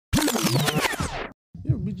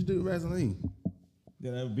beat your dick with Vaseline?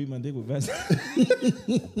 Did I ever beat my dick with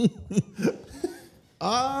Vaseline?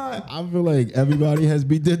 I feel like everybody has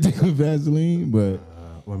beat their dick with Vaseline, but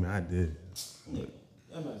Well, I mean, I did.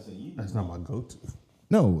 That's not my go-to.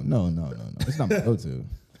 no. It's not my go-to.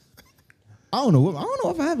 I don't know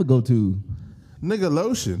if I have a go-to. Nigga,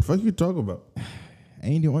 lotion. Fuck you talking about?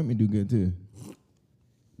 Ain't the ointment do good too?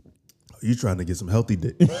 You trying to get some healthy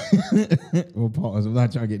dick? Well, pause. I'm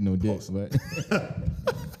not trying to get no dick, but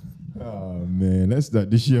oh man, let's start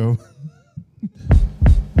the show.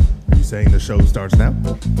 Are you saying the show starts now?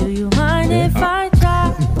 Do you mind if I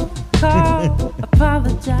try? Call,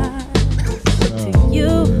 apologize to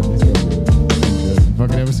you.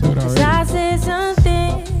 Fucking episode already. I said some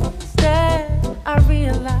things that I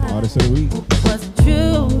realized Artist of the week. wasn't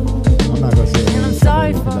true. I'm not gonna say it. And I'm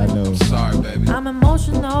sorry because for I it. know. Sorry, baby. I'm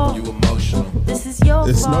emotional. You emotional. This is your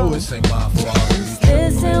It's fault. snowing. This ain't my fault.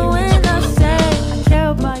 Listen when I say I care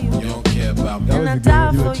about you. You don't care about me. And I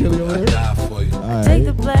die You for a chili you. over I there? die for you. All Take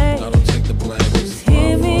the right. blame. I don't take the blame. Just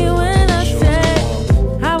hear me when I say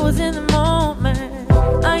I was in the moment.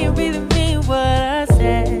 I ain't really mean what I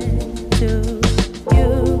said to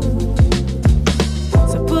you.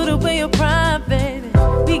 So put away your pride, baby.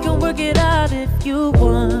 We can work it out if you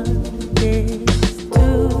want this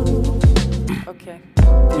too. Okay.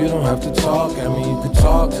 You don't have to talk at me, you can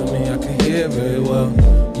talk to me, I can hear very well.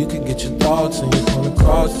 You can get your thoughts and you come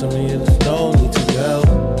across to me, and there's no need to yell.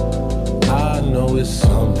 I know it's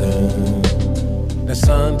something that's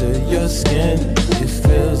under your skin. It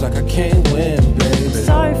feels like I can't win, baby.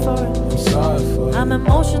 Sorry for it. I'm sorry for it. I'm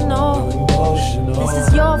emotional. I'm emotional. This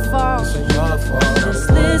is your fault. This ain't your fault. Just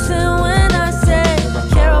listen when I say I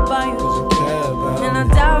care about you. Cause you care about And I me.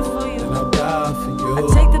 die for you. And I'll die for you. I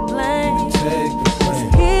take the blame. Take the blame.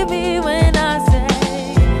 Hear me when I say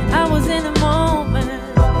I was in the moment.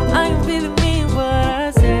 I ain't really mean what I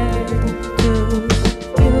said to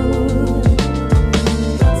you.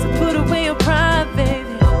 So put away your pride, baby.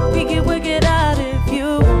 We can work it out if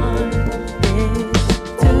you want it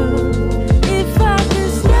to. If I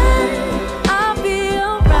could stay, I'll be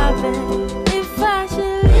alright, babe. If I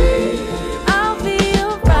should leave, I'll be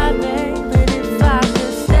alright, babe. But if I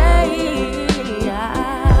could stay,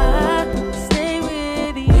 I'd stay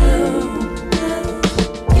with you.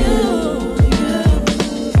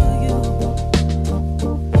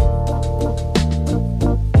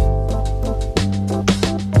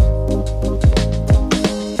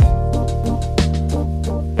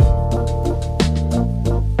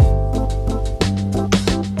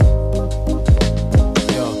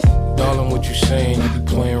 Yo, darling, what you saying? You be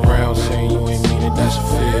playing around saying you ain't mean it, that's a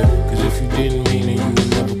fear. Cause if you didn't mean it, you would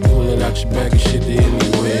never pull it out your bag of shit to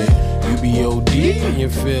anywhere. You be OD and your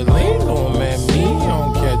feeling, don't man me, I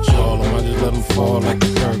don't catch all of them. I just let them fall like the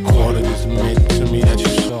third quarter. Just admit to me that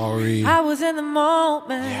you're sorry. I was in the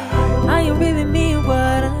moment. I ain't really mean what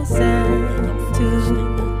I said to you.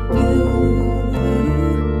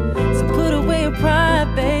 So put away your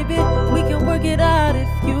pride, baby. We can work it out if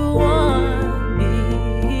you want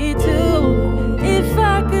me to. If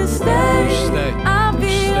I could stay, Stay. I'll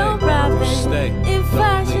be alright, baby. Stay. If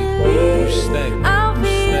I should leave, Stay. I'll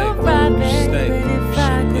be alright, baby. Stay. But if I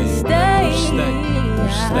could stay,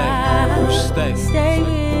 Stay. stay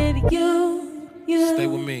with you. Stay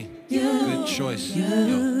with me. Good choice. Yo.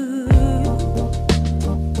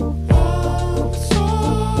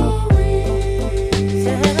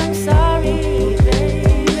 Said I'm sorry,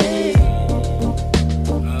 baby.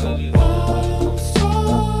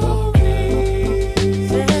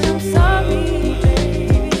 Said I'm sorry,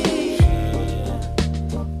 baby.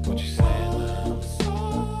 What you saying now?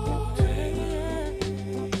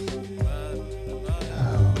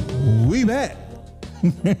 We back.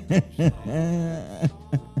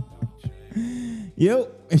 Yo,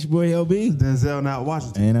 it's your boy LB. Denzel Now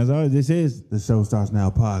Washington. And as always, this is The Show Starts Now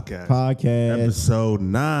podcast. Episode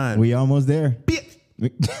 9. We almost there.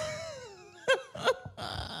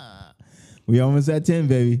 We almost at 10,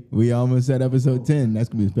 baby. We almost at episode 10. That's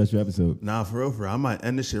going to be a special episode. Nah, for real. I might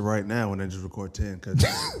end this shit right now and then just record 10. Cause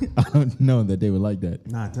I don't know that they would like that.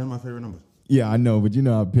 10 is my favorite number. Yeah, I know, but you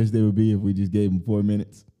know how pissed they would be if we just gave them 4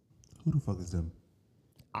 minutes. Who the fuck is them?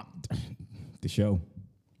 The show.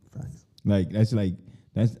 Facts. That's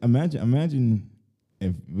imagine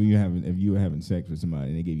if you were having sex with somebody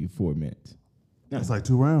and they gave you 4 minutes. That's like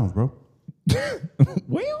 2 rounds, bro.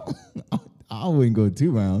 Well, I wouldn't go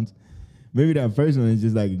 2 rounds. Maybe that first one is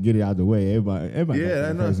just like get it out the way. Everybody. Yeah,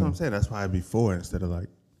 I know. That's what I'm one. saying. That's why it'd be 4 instead of like.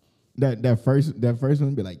 That first one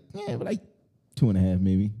would be like, yeah, but like 2.5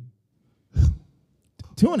 maybe.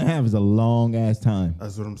 2.5 is a long ass time.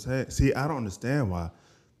 That's what I'm saying. See, I don't understand why.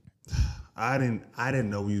 I didn't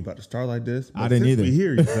know we was about to start like this. I didn't either. We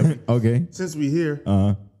here, you feel me? Okay. Since we here,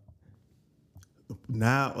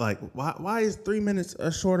 now, like, why is 3 minutes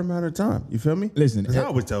a short amount of time? You feel me? Listen, 'cause I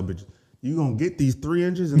always tell bitches, you gonna get these 3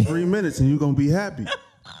 inches in 3 minutes, and you gonna be happy.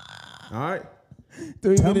 All right.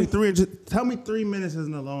 3 Tell minutes. me 3 inches. Tell me 3 minutes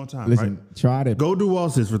isn't a long time. Listen, right? try to Go do wall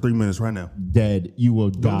sits for 3 minutes right now. dead. You will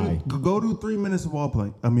die. Go do 3 minutes of wall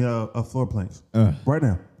plank. Floor planks Ugh. right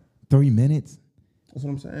now. 3 minutes. That's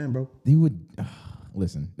what I'm saying, bro. You would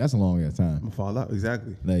listen. That's a long ass time. I'm gonna fall out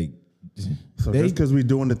exactly. Like So just because we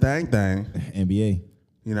doing the thing, NBA.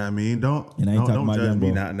 you know what I mean? Don't And I ain't talking don't about judge young me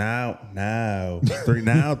boy.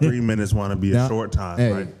 now. 3 minutes want to be Now- a short time,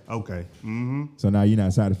 hey. right? Okay. Mm-hmm. So now you're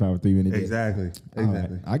not satisfied with 3 minutes. Exactly. All right.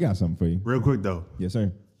 Exactly. I got something for you. Real quick though, Yes,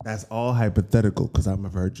 sir. that's all hypothetical because I'm a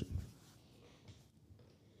virgin.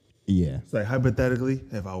 Yeah. It's like hypothetically,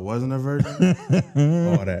 if I wasn't a virgin,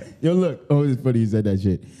 all that. Yo, look. Oh, it's funny you said that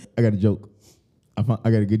shit. I got a joke. I got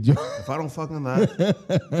a good joke. If I don't fucking laugh,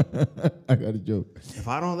 I got a joke. if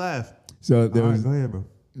I don't laugh, So there all right, was go ahead, bro.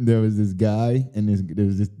 there was this guy and there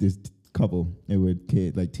was this couple. They were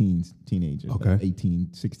kids, like teenagers. Okay. Like 18,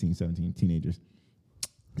 16, 17 teenagers.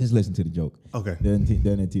 Just listen to the joke. Okay. They're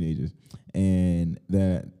teenagers, and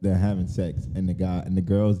they're having sex, and the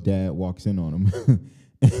girl's dad walks in on them,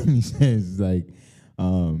 and he says like,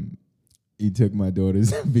 he took my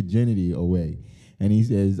daughter's virginity away, and he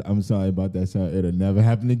says, "I'm sorry about that, sir. It'll never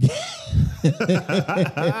happen again."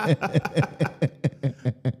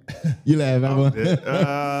 You laugh,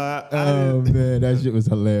 oh man, that shit was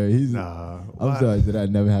hilarious. I'm sorry that that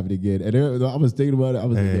never happened again. And I was thinking about it. I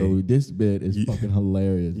was like, yo, this bit is fucking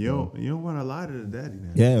hilarious. You don't want to lie to the daddy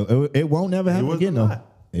now. Yeah, it won't never happen wasn't again, a though. lie.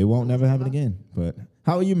 It won't never happen again. But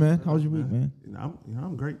how are you, man? How was your week, man?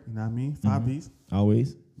 I'm great. You know what I mean? 5 piece.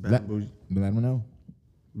 Always. Bad and bougie. Let me know.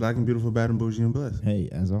 Black and beautiful, bad and bougie and blessed. Hey,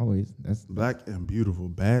 as always, that's Black and beautiful,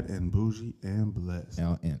 bad and bougie and blessed.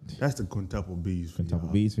 our end. That's the quintuple B's for Quintuple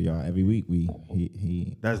y'all. B's for y'all. Every week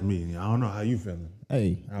he That's me. I don't know how you feeling.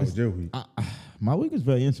 hey, How was your week? my week was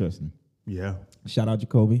very interesting. Yeah. Shout out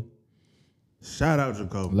Jacoby, Shout out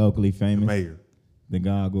Jacob. locally famous, Mayor. the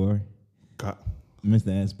Gargoyle, God.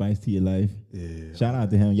 Mr. Add Spice to your life. Yeah. Shout out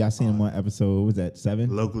to him. Y'all seen him on episode, what was that 7?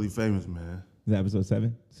 Was Locally famous, man. that episode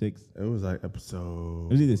 7? 6? It was like episode.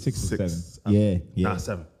 It was either 6 or 7. Yeah. Nah,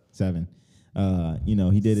 7. 7.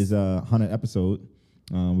 He did his 100th episode.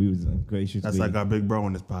 We was graciously. That's like our big bro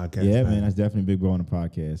on this podcast. Yeah, man, that's definitely Big Bro on the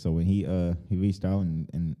podcast. So when he reached out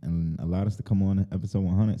and allowed us to come on episode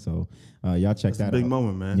 100, so y'all check That's that a big out.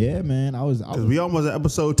 moment, man. Yeah, man, I was Because we almost at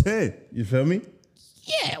episode 10. You feel me?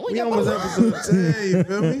 yeah, We almost at episode 10. You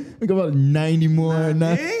feel me? we got about 90 more,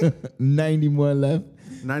 90 more left.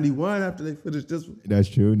 91 after they finish this one. That's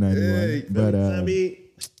true, 91. Hey, but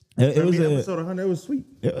it was episode 100. It was sweet.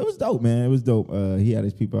 It was dope, man. It was dope. He had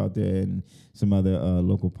his people out there, and some other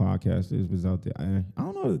local podcasters was out there. I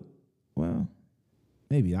don't know. Well,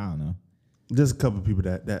 maybe I don't know. Just a couple of people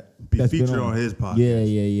that be That's been featured on his podcast. Yeah.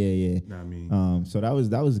 You know what I mean? So that was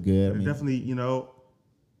good. I It mean, definitely,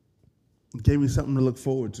 gave me something to look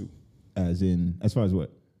forward to. as far as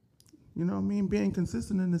what? You know what I mean? Being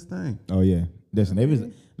consistent in this thing. Oh yeah. Listen,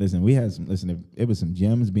 we had some. It was some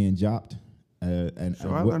gems being dropped. And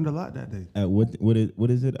So I learned a lot that day. what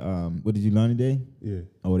is it? What did you learn today? Yeah.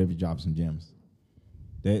 Oh, whatever, dropped some gems.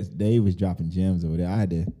 They was dropping gems over there. I had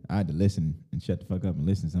to listen and shut the fuck up and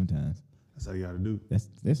listen sometimes. That's how you got to do.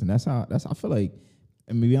 That's how I feel like.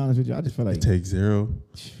 And to be honest with you, I just feel like Take zero.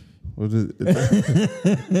 What is it?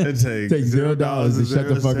 It Take $0 to shut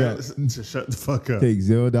the fuck up. To shut the fuck up. take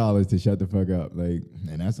 $0 to shut the fuck up. Like,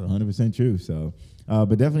 and that's 100% true. So,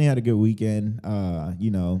 but definitely had a good weekend. What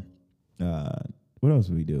else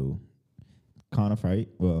did we do? Connor fight.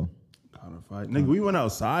 Well, Fight. Nigga, we went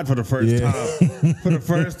outside for the first time. For the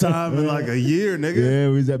first time in like a year, nigga. yeah,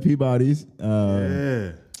 we was at Peabody's.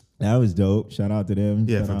 Yeah. That was dope. Shout out to them.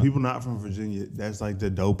 Yeah, Shout for out. people not from Virginia, that's like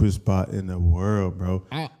the dopest spot in the world, bro.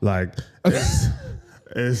 Like,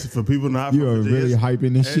 it's for people not You from are Virginia. really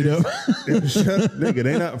hyping this shit up. Nigga,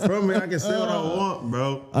 they not from me. I can say what I want,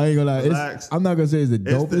 bro. I ain't gonna lie. Relax. I'm not gonna say it's the It's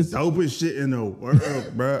dopest. the dopest shit in the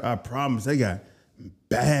world, bro. I promise. They got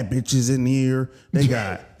bad bitches in here. They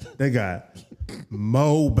got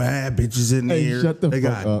mo bad bitches in Hey, here. shut the They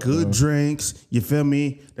fuck got up, good bro. drinks. You feel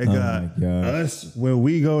me? They got my God. us when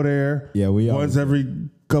we go there. Yeah, we once always- every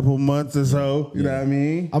couple months or so. You know what I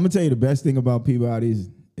mean? I'm gonna tell you the best thing about Peabody's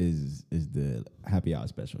is the happy hour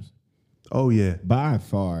specials. Oh yeah. By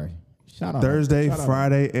far, shout out Thursday, shout out-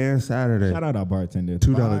 Friday, and Saturday. Shout out our bartender.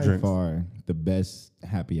 $2 By drinks. far the best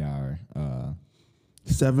happy hour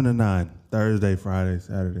 7 to 9, Thursday, Friday,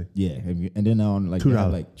 Saturday. Yeah, and then on like they $2.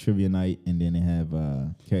 have like trivia night, and then they have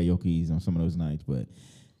karaoke's on some of those nights. But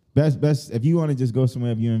best if you want to just go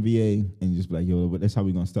somewhere, if you're in VA and just be like, yo, that's how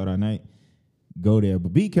we gonna start our night. Go there,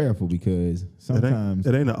 but be careful because sometimes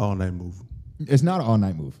it ain't an all night move. it's not an all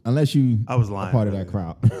night move unless you I was lying, are part of that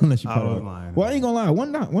crowd. Unless you I part of was it. lying. Well, I ain't gonna lie.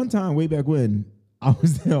 One time way back when I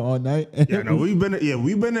was there all night. And Yeah, no, we've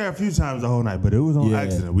been there a few times the whole night, but it was on Yeah.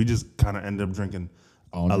 accident. We just kind of ended up drinking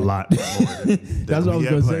All a night. lot more than That's what I we was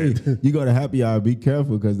had gonna say. planned. You go to happy hour, be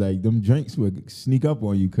careful because like them drinks would sneak up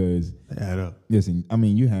on you. Because They add up. listen, I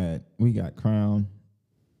mean, we got Crown,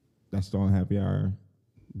 that's still on happy hour.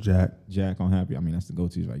 Jack, Jack on happy. I mean, that's the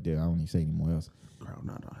go-tos right there. I don't even say anymore else. Crown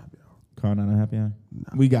not on happy hour. Crown not on happy hour.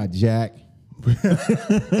 We got Jack. I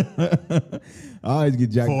always get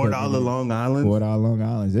Jack. $4 Long Island. $4 Long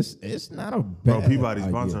Island. It's not a bad Bro, Peabody idea.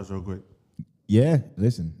 sponsor us real quick. Yeah,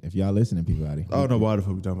 listen, if y'all listening, Peabody. Oh no, why the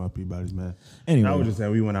fuck we talking about Peabody's, man? Anyway. I was just saying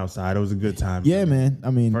we went outside. It was a good time. Yeah, man. I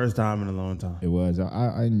mean, First time in a long time. it was.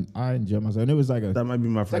 I enjoyed myself, and it was like That might be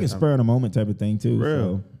my like a first time. spur of the moment type of thing too. Real.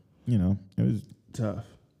 So, you know, it Tough.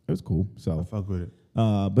 was cool. So, Fuck with it.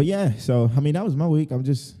 but yeah. So I mean, that was my week. I'm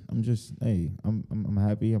just. Hey, I'm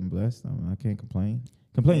happy. I'm blessed. I can't complain.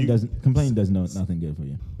 Complaining does nothing good for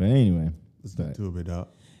you. But anyway, Let's get to it, bit dog.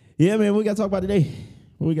 yeah, man. What we got to talk about today?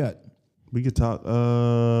 What we got? We could talk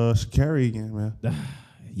Sha'Carri again, man.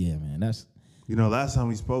 Yeah, man. That's You know, last time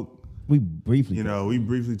we spoke, we briefly. we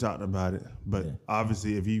briefly talked about it. But Yeah.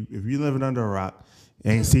 obviously, if you living under a rock,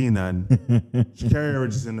 you ain't seen nothing. Sha'Carri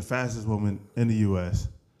Richardson, the fastest woman in the U.S.,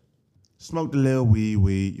 smoked a little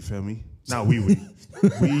weed. You feel me? Not weed.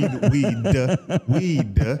 weed.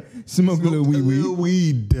 Smoke a little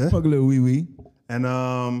Weed. Smoke a little wee. And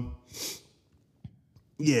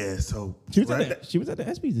yeah. So She was at the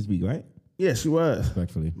ESPYs this week, right? yeah, she was.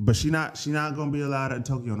 Respectfully. But she not gonna be allowed at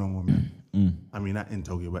Tokyo no more, man. I mean, not in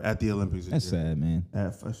Tokyo, but at the Olympics. this That's year. sad, man.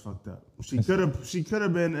 That's fucked up. She could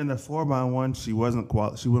have been in the 4x1. She wasn't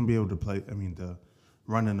She wouldn't be able to play. I mean, to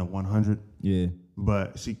run in the 100. Yeah.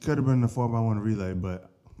 But she could have been in the 4x1 relay. But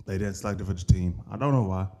they didn't select her for the team. I don't know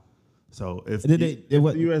why. So if the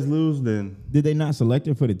U.S. lose, then Did they not select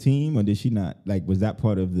her for the team, or did she not? Like, was that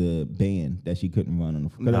part of the ban that she couldn't run on the?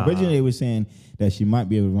 Because Nah. originally they were saying that she might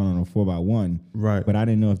be able to run on a 4x1, Right. But I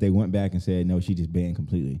didn't know if they went back and said no, she just banned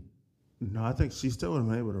completely. no, I think she still would have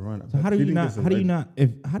been able to run. So how do you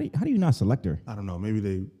not select her? I don't know. Maybe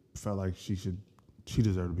they felt like she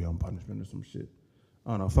deserved to be on punishment or some shit. I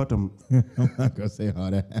don't know. Fuck them. I'm not gonna say all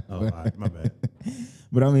that. Oh, all right, my bad.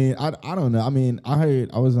 But I mean, I don't know. I mean, I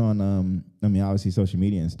was on obviously social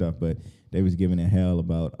media and stuff, but they was giving it hell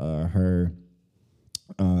about her.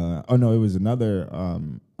 Oh no, it was another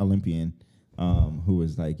Olympian who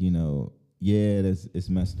was like, it's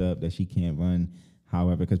messed up that she can't run.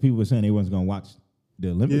 However, because people were saying they wasn't gonna watch the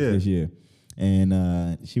Olympics this year,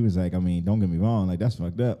 and she was like, I mean, don't get me wrong, like that's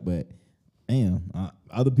fucked up, but damn,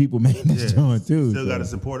 other people made this joint too. Still so. got to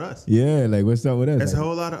support us. Yeah, like what's up with us? There's Like, a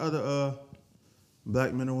whole lot of other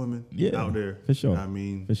black men and women out there. for sure. I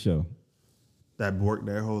mean, for sure. that worked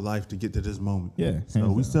their whole life to get to this moment. Yeah, So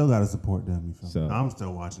hands we down. still got to support them. You feel So- me? I'm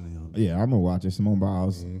still watching the Olympics. Yeah, I'm gonna watch it. Simone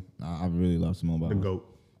Biles, I really love Simone Biles. The GOAT.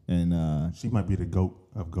 And She might be the GOAT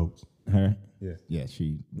of GOATs. her, Yeah.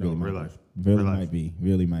 she No, really real might life. be. Really Real might life. be.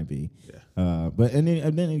 Really might be. Yeah. But and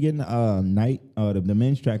then again, night the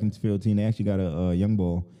men's track and field team, they actually got a young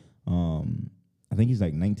boy. I think he's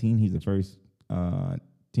like 19. He's the first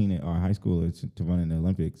teenage or high schooler to run in the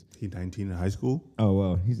Olympics. He 19 in high school. Oh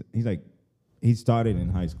well, he's like he started in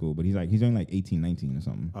high school, but he's only like 18, 19 or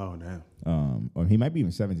something. Oh damn. Or he might be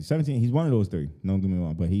even 17. 17, he's one of those three. Don't get me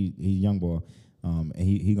wrong, but he's a young boy. And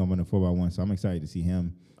he gonna run a 4x1, so I'm excited to see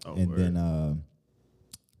him. Oh, and word. then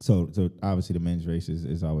so obviously the men's race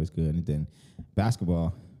is always good. And then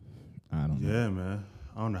basketball, I don't know. Yeah, man.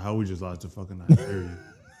 I don't know how we just lost to fucking Nigeria.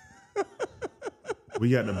 We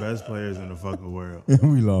got the best players in the fucking world,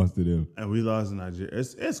 We lost to them. and we lost to Nigeria.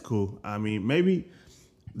 It's cool. I mean, maybe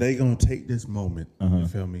they gonna take this moment. You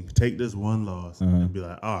feel me? Take this one loss and be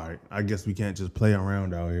like, all right, I guess we can't just play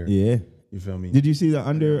around out here. Yeah. You feel me? Did you see the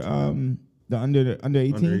under 18? Under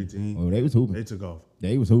 18. Oh, they was hooping. They took off.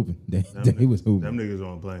 They was hooping. They was hooping. Them niggas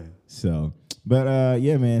aren't playing. So, but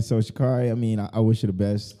yeah, man. So Sha'Carri, I mean, I wish her the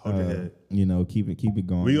best. Hold your head. Keep it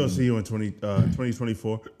going. We gonna see you in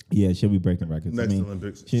 2024 Yeah, she'll be breaking records. next I mean,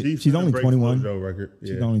 Olympics. she's finna only break 21. Flojo record.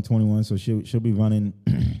 She's Yeah. only 21, so she'll be running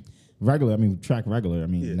regular. I mean, track regular. I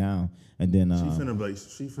mean, Yeah. now and then. She finna break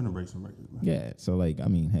some records, man. Yeah, so like, I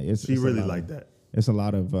mean, hey, it's She it's a really lot like of, that. It's a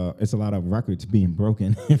lot of records being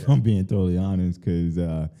broken. If I'm being totally honest, because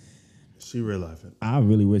She real life it. I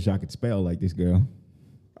really wish I could spell like this girl.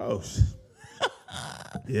 Oh,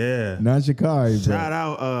 yeah. Not Sha'Carri, Shout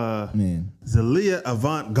out, man. Zalia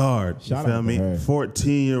Avant-Garde. You Shout feel out to me? her.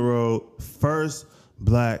 14-year-old, first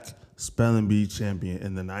black spelling bee champion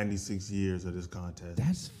in the 96 years of this contest.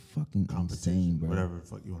 That's fucking insane, bro. Whatever the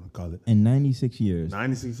fuck you want to call it. In 96 years.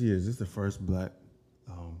 96 years. This is the first black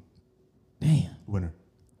Damn. winner.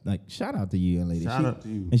 Like, shout out to you, young lady. Shout out to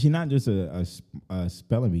you. And she's not just a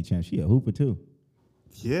spelling bee champ. She a hooper, too.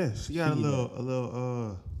 Yeah, she got a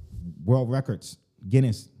little. World records.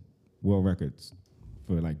 Guinness World Records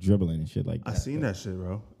for, like, dribbling and shit like that. I seen that shit,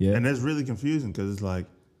 bro. Yeah. And that's really confusing because it's like,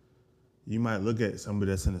 you might look at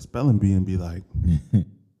somebody that's in a spelling bee and be like,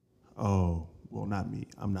 oh, well, not me.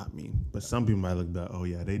 I'm not mean. But some people might look at that, oh,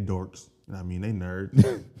 yeah, they dorks. You know what I mean? They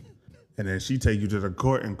nerds. And then she take you to the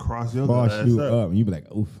court and cross your ass you up. up. And you be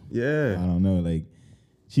like, oof. Yeah. I don't know. Like,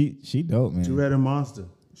 she dope, man. Two-headed monster.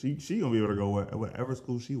 She gonna be able to go whatever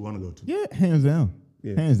school she want to go to. Yeah, hands down.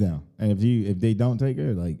 Yeah. Hands down. And if they don't take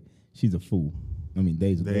her, like, she's a fool. I mean,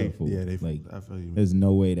 they's a fool. Yeah, like, I feel you. there's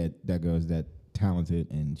no way that girl's that talented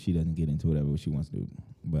and she doesn't get into whatever she wants to do.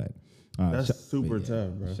 But That's super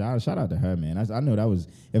tough, bro. Shout out to her, man. I know that was,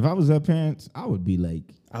 if I was her parents, I would be like,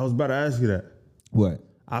 I was about to ask you that. what?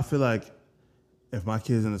 I feel like if my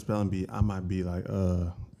kid's in the spelling bee, I might be like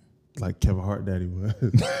Kevin Hart daddy was.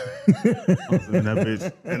 And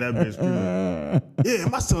that bitch screaming, yeah,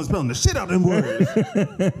 my son's spelling the shit out of them words.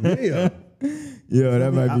 Yeah. Yeah,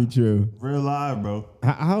 that might be true. Real live, bro.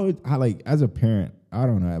 How like, as a parent, I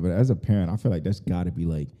don't know, but as a parent, I feel like that's got to be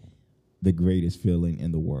like the greatest feeling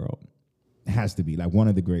in the world. It has to be like one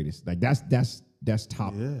of the greatest. Like that's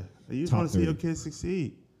top. Yeah. You just top want to see 30. your kids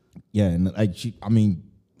succeed. Yeah, and like she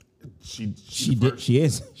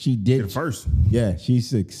did first. Yeah, she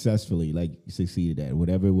successfully like succeeded at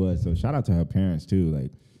whatever it was. So shout out to her parents too.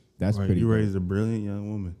 Like that's Right, pretty. you cool. raised a brilliant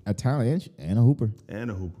young woman A talent and a hooper.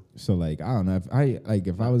 and a hooper. So like I don't know if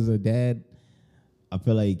I was a dad, I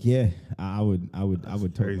feel like I would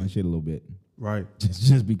talk crazy. my shit a little bit. Right.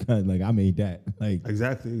 Just because like I made that. Like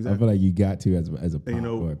Exactly. I feel like you got to as a pop And,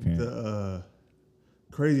 or a parent. the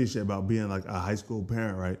craziest shit about being like a high school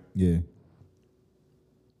parent, right? Yeah.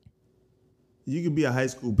 You could be a high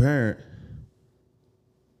school parent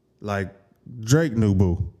like Drake knew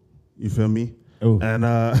boo. You feel me? Oh. And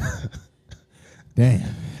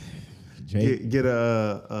Damn. Jake, get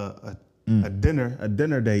a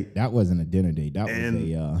dinner date that wasn't a dinner date. That was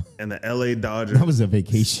in the LA Dodgers that was a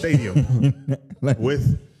vacation. stadium Like,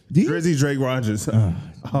 with Do you- Drizzy Drake Rogers,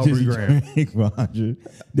 Aubrey Jesse Graham. Drake Rogers.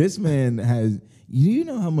 This man has. You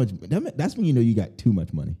know how much? That's when you know you got too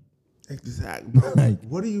much money. Exactly. Like-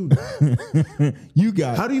 What do you? You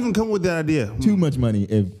got How do you even come with that idea? too much money.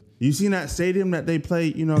 If You seen that stadium that they play?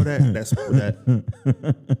 You know that's that.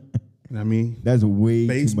 You know what I mean? that's way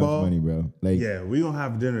Baseball? too much money, bro. Like Yeah, we gonna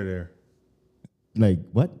have dinner there. like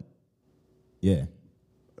what? Yeah.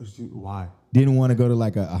 Why? Didn't want to go to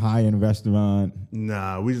like a high end restaurant.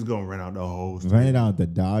 Nah, we just gonna rent out the whole. Rented out the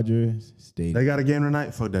Dodgers Stadium. They got a game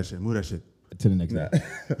tonight. Fuck that shit. Move that shit. To the next day.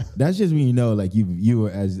 That's just when you know, like you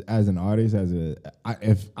were as an artist,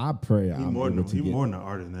 if I pray, I'm More able than, to he get, more than an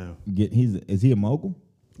artist now. get. Is he a mogul?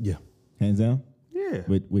 Yeah. Hands down Yeah.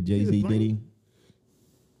 with Jay Z He's a player. Diddy.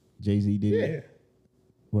 Jay Z Diddy. Yeah.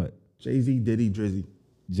 What? Jay-Z, Diddy, Drizzy.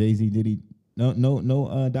 Jay Z Diddy.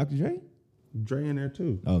 No. Dr. Dre. Dre in there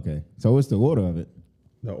too. Okay, so what's the order of it?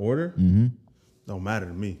 The order? Mm-hmm. Don't matter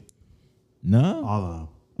to me. No. All of them.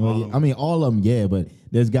 Well, yeah, I mean, all of them, yeah, but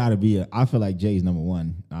there's got to be I feel like Jay's number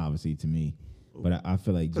one, obviously, to me. But I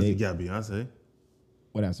feel like Because Jay. you got Beyonce.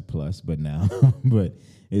 Well, that's a plus, but now, but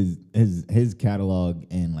his catalog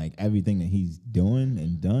and like everything that he's doing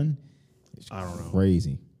and done, is I don't know.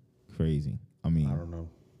 crazy. I mean, I don't know.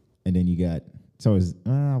 and then you got I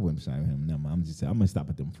wouldn't sign him. No, I'm gonna stop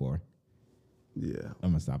at them four. Yeah. I'm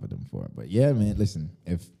gonna stop at them four. But yeah, man, listen,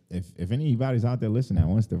 if anybody's out there listening that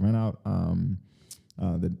wants to rent out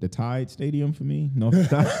the Tide Stadium for me, Norfolk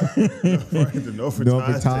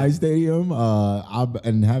Tide Stadium,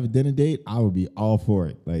 and have a dinner date, I would be all for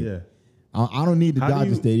it. Like, Yeah. I don't need the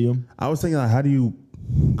Dodger Stadium. I was thinking, like, how do you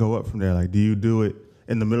go up from there? Like, do you do it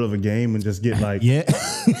in the middle of a game and just get like, Yeah,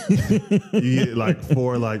 you get like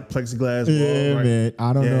 4 like plexiglass walls, yeah, right? man.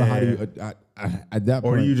 I don't know how Yeah. do you at that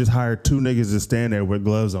Or point. do you just hire 2 niggas to stand there with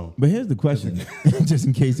gloves on? But here's the question, just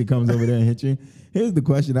in case it comes over there and hit you. Here's the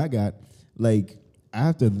question I got. Like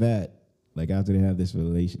after that, like after they have this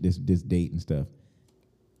this date and stuff,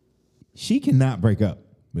 she cannot break up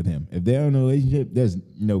with him. If they're in a relationship, there's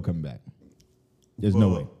no coming back. There's no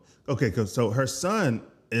way. Okay, so her son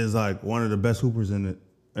is like one of the best hoopers in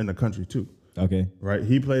the country too. Okay. Right?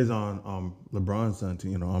 He plays on LeBron's son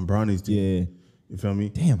team, on Bronny's team. Yeah. You feel me?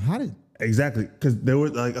 Damn, how did Exactly, because there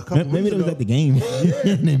was like a couple. maybe weeks it was ago, at the game?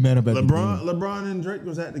 They met up at the game. LeBron and Drake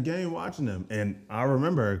was at the game watching them, and I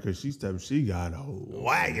remember her because she got a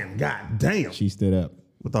wagon. God damn. She stood up.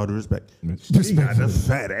 With all due respect, she got the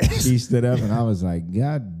fat ass. She stood up, and I was like,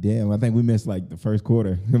 God damn! I think we missed like the first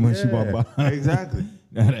quarter when she walked by. Exactly.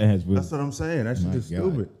 That ass was. That's what I'm saying. That shit is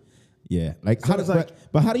stupid. Yeah, like So how it's does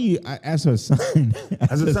but how do you as her son?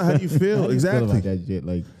 As a son, how do you feel? Exactly. Like that shit,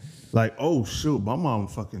 like, oh shoot, my mom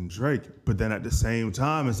fucking Drake, but then at the same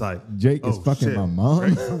time, it's like Drake is fucking shit, my mom.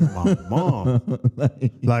 Drake fucking my mom.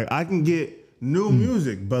 like I can get new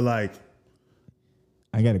music, but like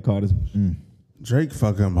I gotta call this. Drake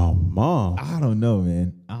fucking my mom. I don't know,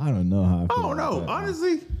 man. I don't know how. I don't know.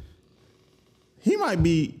 Honestly, he might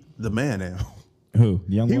be the man now. Who?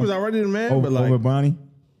 The young He one? was already the man, over, but like, over Bronny.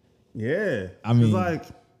 yeah. I mean, it's like,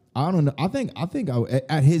 I don't know. I think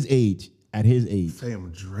at his age,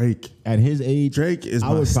 damn, Drake. at his age, Drake is I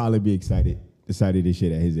would probably be excited this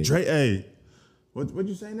shit at his age. Drake, hey, what'd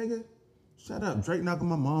you say, nigga? Shut up. Drake knocking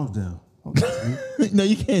my mom's down. No,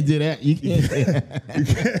 you can't do that. You can't. Say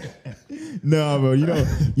that. No, bro.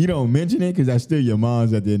 You don't mention it because that's still your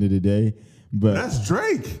mom's at the end of the day. But That's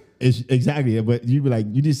Drake. it's exactly. But you be like,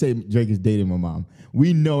 you just say Drake is dating my mom.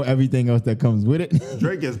 We know everything else that comes with it.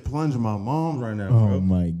 Drake is plunging my mom's right now, Oh bro.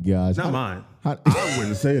 my gosh. Not mine. how- I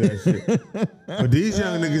wouldn't say that shit. But these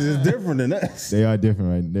young niggas is different than us. They are different,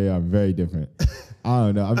 right? They are very different. I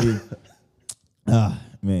don't know. I mean,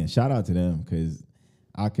 man, shout out to them because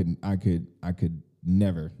I could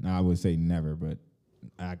never. Now I would say never, but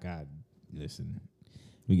listen.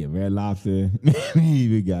 We get Red Lobster.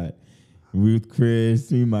 We got Ruth Chris.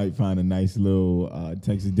 We might find a nice little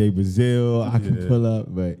Texas Day Brazil I can pull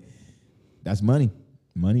up, but that's money.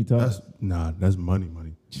 Money talk. That's money.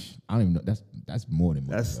 I don't even know. That's more than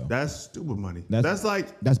money. bro. That's stupid money. That's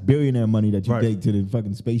like That's billionaire money that you Right. take to the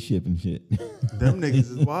fucking spaceship and shit. them niggas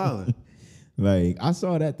is wildin'. Like I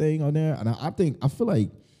saw that thing on there, and I feel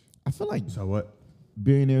like So what?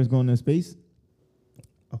 billionaires going to space.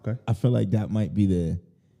 Okay. I feel like that might be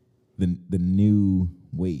the new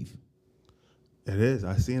wave. It is.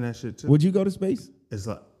 I seen that shit too. Would you go to space? It's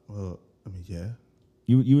like, well, I mean, yeah.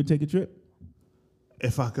 You would take a trip?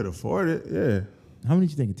 If I could afford it, yeah. How much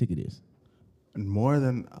do you think a ticket is? More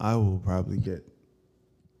than I will probably get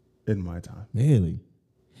in my time. Really?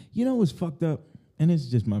 You know what's fucked up? And it's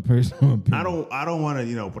just my personal opinion. I don't want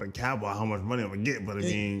to, put a cap on how much money I'm gonna get, but I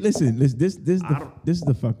mean, Listen, this is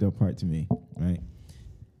the fucked up part to me, right?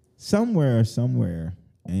 Somewhere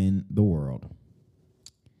in the world,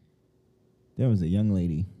 there was a young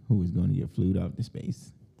lady who was going to get flued out to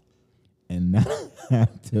space and not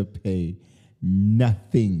have to pay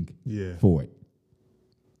nothing Yeah. for it.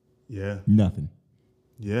 yeah, Nothing.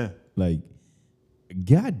 yeah. Like,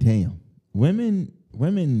 goddamn, women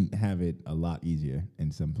have it a lot easier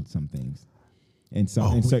in some things. In we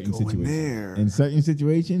certain going situations. there. In certain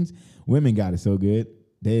situations, women got it so good.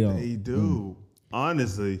 They don't. They do.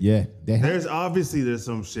 Honestly, Yeah. They have, there's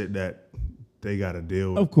some shit that they gotta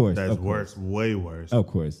deal with. Of course, that's of course. worse, way worse. of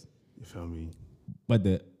course. You feel me? But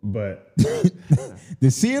But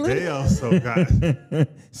the ceiling, they also got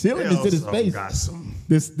ceiling is to the space. got some.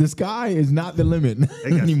 The sky is not the limit They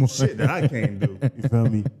got anymore. some shit that I can't do. You feel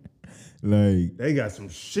me? Like, They got some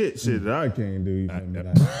shit that I can't do. You feel me?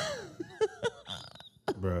 Like,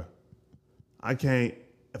 bruh, I can't.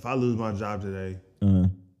 If I lose my job today,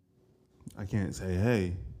 I can't say,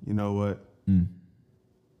 hey, you know what?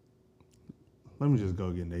 Let me just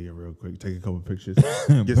go get naked real quick. Take a couple pictures.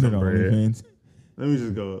 Get put some it on bread. OnlyFans. Let me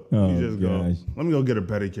just go. Oh, Let me just go. gosh. Let me go get a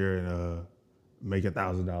pedicure and make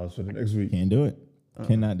 $1,000 for the next week. Can't do it.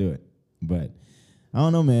 Cannot do it. But I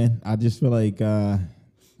don't know, man. I just feel like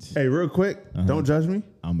Hey, real quick, don't judge me.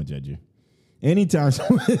 I'm gonna judge you. Anytime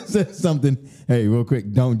someone says something, hey, real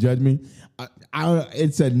quick, don't judge me.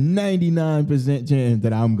 It's a 99% chance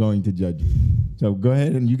that I'm going to judge you. So go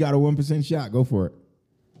ahead and you got a 1% shot. Go for it.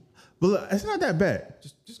 But look, it's not that bad.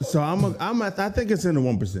 So I think it's in the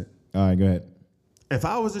 1%. All right, go ahead. If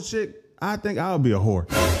I was a chick, I think I would be a whore.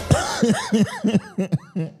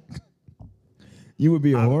 You would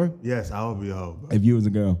be a whore Yes, I would be a hoe. Bro. if you was a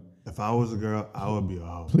girl. If I was a girl, I would be a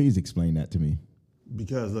hoe. Please explain that to me.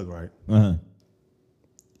 Because look, right. Uh-huh.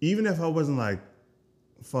 Even if I wasn't like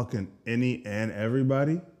fucking any and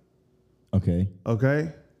everybody, Okay.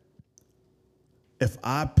 okay. If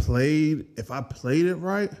I played it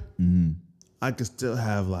right, I could still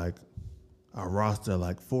have like a roster of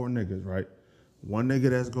like 4 niggas, right? One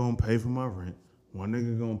nigga that's gonna pay for my rent. One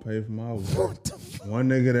nigga gonna pay for my work. One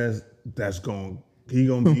nigga that's gonna he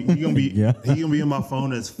gonna be Yeah. he gonna be in my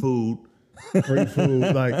phone as food, free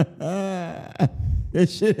food. Like That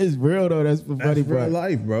shit is real though. That's the funny That's real part.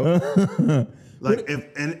 life, bro. Like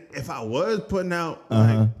if I was putting out,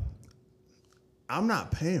 like, I'm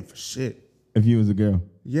not paying for shit. If you was a girl,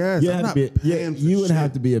 Yes, I'm not paying for you would shit.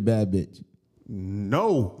 have to be a bad bitch.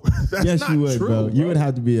 No, that's Yes, not you would, true, bro. You would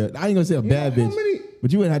have to be a. I ain't gonna say a bad how bitch, many-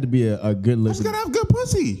 but you would have to be a good I just looking. gotta have good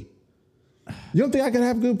pussy. You don't think I can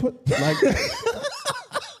have good pussy? Like,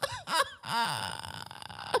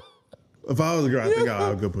 if I was a girl, I think I'll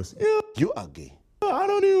have good pussy. You are gay. I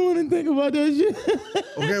don't even want to think about that shit.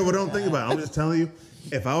 Okay, well, don't think about it. I'm just telling you,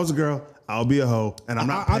 if I was a girl, I'll be a hoe, and I'm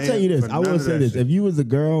not. I'll tell you this. I will say this: if you was a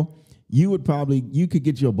girl, you could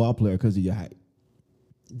get you a ball player because of your height.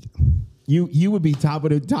 You would be top of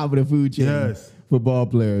the food chain Yes. for ball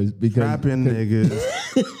players because Trapping niggas.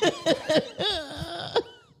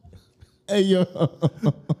 Hey yo,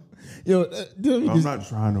 dude, I'm not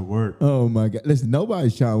trying to work. oh my god! Listen,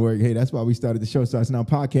 nobody's trying to work. Hey, that's why we started the show. Starts Now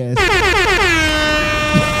podcast.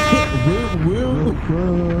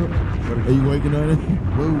 Are you working on it?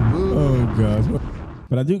 Oh gosh!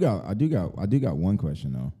 But I do got one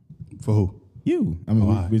question though. For who? You. I mean,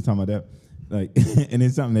 we was talking about that. Like, and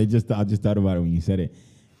it's something I just thought about it when you said it.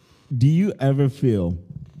 Do you ever feel,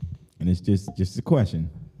 and it's just a question,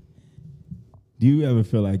 do you ever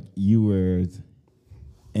feel like you were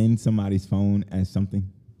in somebody's phone as something?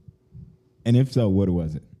 And if so, what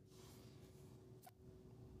was it?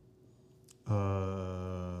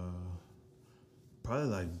 Probably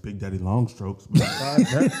like Big Daddy Long Strokes. But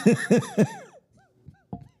besides that,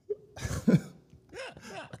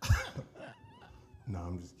 no,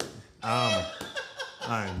 I'm just kidding.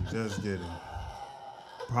 I'm just kidding.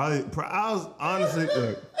 Probably, I was honestly,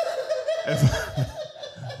 look,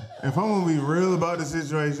 if I'm gonna be real about the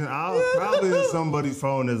situation, I was probably in somebody's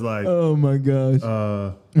phone that's like, Oh my gosh!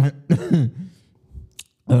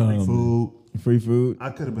 free food. Free food? I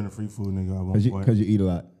could have been a free food nigga at one point. Because you eat a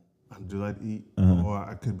lot. I do like to eat, or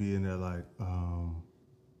I could be in there like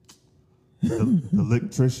the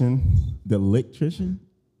electrician. The electrician?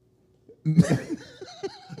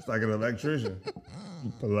 It's like an electrician,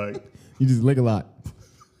 but like You just lick a lot.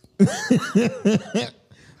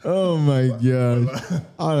 Oh my gosh!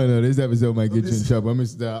 I don't know. This episode might get you in trouble. I'm gonna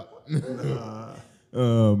stop.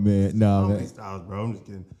 Oh man, I no, don't be man. styles, bro. I'm just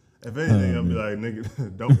kidding. If anything, I'll be like,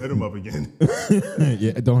 nigga, don't hit him up again.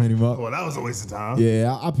 Yeah, don't hit him up. Well, that was a waste of time.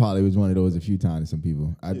 Yeah, I probably was one of those a few times to some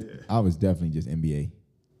people. I was definitely just NBA.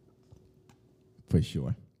 For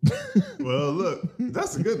sure. Well, look,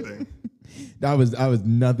 that's a good thing. I was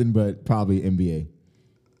nothing but probably NBA.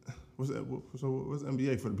 What's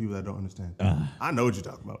NBA for the people that don't understand? I know what you're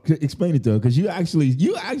talking about. Explain it though, because you actually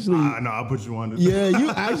No, I'll put you on. yeah,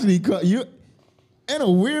 you actually you in a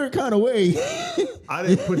weird kind of way. I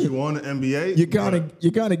didn't put you on the NBA. You kind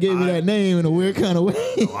of gave me that name in a weird kind of way.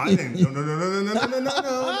 No, I didn't.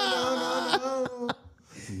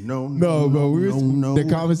 No. The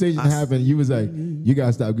conversation happened. You was like, you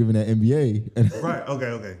gotta stop giving that NBA. Right.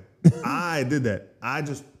 Okay. I did that. I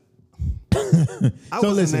just. So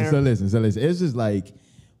listen. It's just like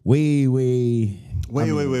way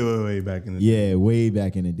back in the day. Yeah, way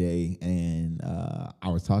back in the day. And I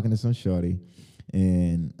was talking to some shorty,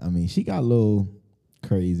 and I mean, she got a little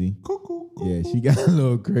crazy. Yeah, she got a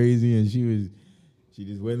little crazy, and she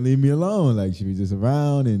just wouldn't leave me alone. Like, she was just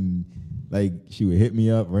around, and like she would hit me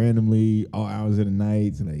up randomly all hours of the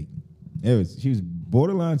night. Like, she was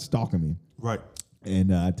borderline stalking me. Right.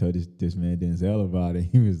 And I told this man Denzel about it.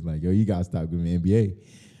 He was like, "Yo, you gotta stop giving me NBA."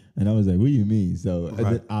 And I was like, "What do you mean?" So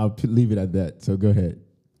Right. I'll leave it at that. So go ahead.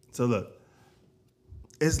 So look,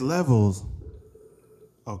 it's levels.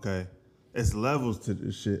 Okay, it's levels to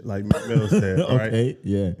this shit. Like Mill said, right? Okay,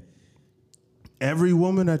 yeah. Every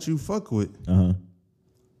woman that you fuck with, Uh-huh.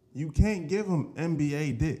 you can't give them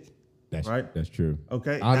NBA dick. That's right. That's true.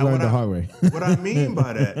 Okay, I now learned the hard way. What I mean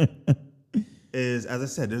by that is, as I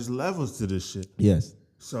said, there's levels to this shit. Yes.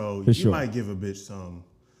 So For you sure. might give a bitch some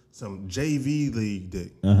JV league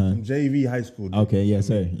dick, some JV high school dick. Okay. Yes,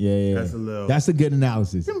 sir. Yeah. That's a little. That's a good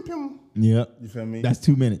analysis. Pum, pum. Yep. You feel me? That's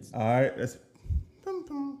 2 minutes. All right. That's pum,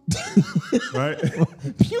 pum. Right.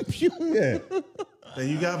 Pew, pew. Yeah. Then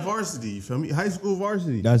you got varsity. You feel me? High school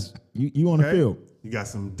varsity. That's you on the Okay? field. You got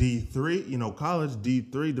some D3, college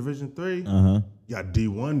D3, Division 3. Uh-huh. You got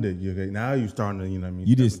D1 dick. Okay, now you starting to, what I mean?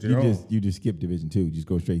 You step just with your own. you just skip Division 2. Just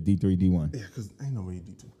go straight D3, D1. Yeah, because ain't nobody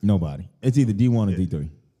D2. Nobody. It's either D1 or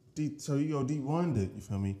D3. So you go D1 dick, you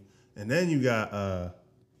feel me? And then you got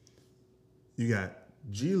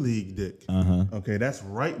G League dick. Uh-huh. Okay, that's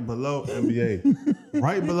right below NBA.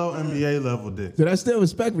 Right below NBA level dick. So that's still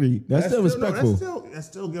respectful. That's still respectful. That's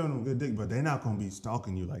still giving them good dick, but they're not gonna be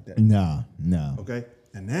stalking you like that. No. Okay?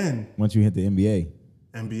 And then Once you hit the NBA.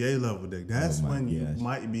 NBA level dick. That's Oh my when you gosh.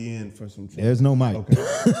 might be in for some trouble. There's no mic.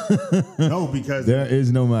 Okay. No, because There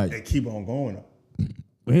is no mic. they keep on going up.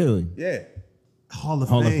 Really? Yeah. Hall of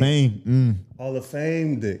Hall Fame. of Fame. Hall of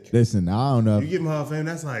Fame dick. Listen, I don't know. You give them Hall of Fame,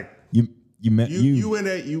 that's like You met you in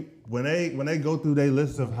that when they go through their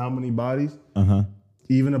list of how many bodies, Uh-huh.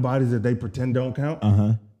 even the bodies that they pretend don't count.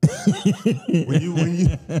 Uh-huh. when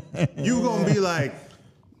you gonna be like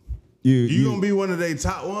you gonna be one of their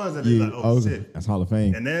top ones and they're like, oh shit. That's Hall of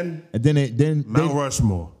Fame. And then then Mount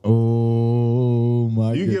Rushmore. Oh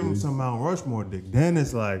my You goodness. give them some Mount Rushmore dick. Then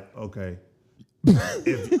it's like, okay,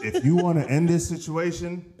 if you want to end this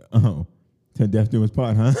situation, Oh. Till death do us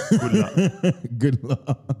part, huh? good luck. Good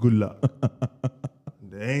luck. Good luck.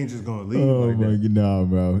 They ain't just gonna leave Oh like my that. god, nah,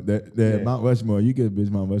 bro. That Yeah. Mount Rushmore, you give a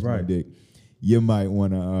bitch Mount Rushmore Right. dick. You might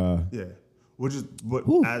wanna Yeah, which is what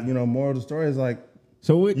Whew. moral of the story is like.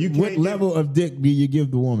 So what You what can't level of dick do you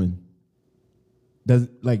give the woman? Does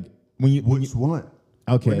when you Which one?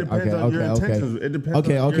 okay, It depends on your intentions. It depends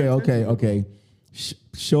okay, on your intentions. okay.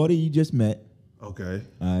 Shorty you just met. Okay.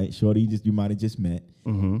 All right, shorty you might have just met.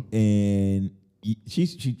 Mm-hmm. And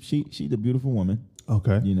she's a beautiful woman.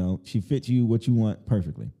 Okay. You know, she fits you what you want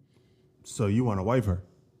perfectly. So you want to wife her?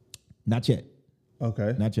 Not yet.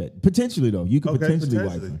 Okay. Not yet. Potentially though. You could Okay, potentially wife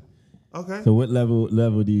potentially. her. Okay. So what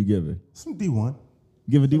level do you give her? Some D1.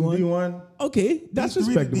 Give a D1? D1. Okay, that's D3 to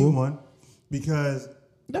respectable. D1 because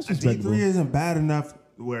That's a respectable. D3 isn't bad enough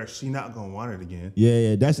where she not gonna want it again.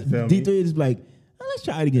 Yeah, that's feel me? D3 is like, oh, let's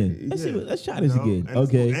try it again. Let's try this You know? again. And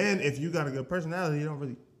Okay. And if you got a good personality, you don't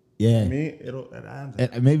really. Yeah. I mean, it'll at times.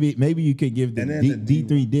 And maybe you could give the And then the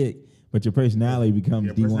D3 dick, but your personality becomes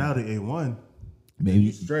Your D1. personality A1. Maybe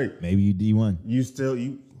you straight. Maybe you D1. You still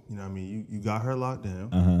you know what I mean, you got her locked down.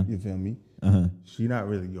 Uh-huh. You feel me? Uh-huh. She not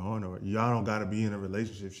really going or y'all don't gotta be in a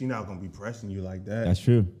relationship. She not gonna be pressing you like that. That's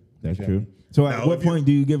true. That's Yeah. true. So Now, at what if you- point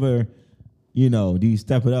do you give her, do you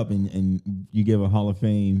step it up and you give her Hall of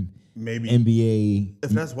Fame, Maybe NBA,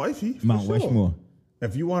 if that's wifey, for Mount sure. Rushmore?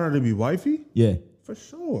 If you want her to be wifey, Yeah. for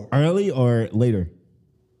sure. Early or later?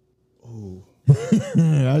 Ooh.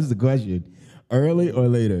 That's the question. Early or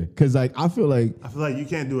later? Because I feel like I feel like you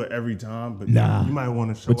can't do it every time, but Nah. you might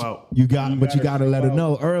want to show but out. you gotta let her show out.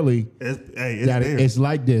 know early It's that there. it's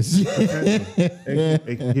like this.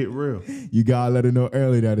 It can get real. You gotta let her know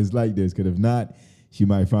early that it's like this. Because if not, she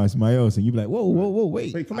might find somebody else, and you be like, "Whoa,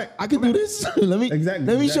 wait! Wait, come back, I can come do back. this. let me show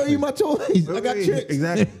Exactly. you my toys. I got tricks.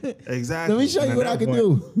 Exactly. Let me show And you at what I that can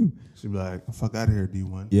point, do." She'd be like, "Fuck out of here,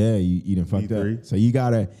 D1." Yeah, you done fucked up. D3. So you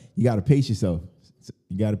gotta pace yourself.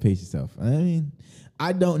 You gotta pace yourself. I mean,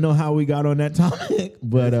 I don't know how we got on that topic,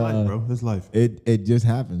 but It's life, bro. It's life. it just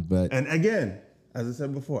happens. But And again, as I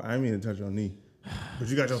said before, I didn't mean to touch your knee, but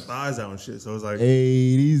you got your thighs out and shit. So it's like,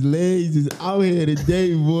 hey, these legs is out here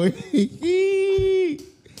today, boy.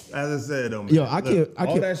 as I said, though, man, Yo, I can't-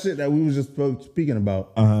 all that shit that we was just speaking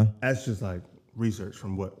about. Uh-huh. That's just like research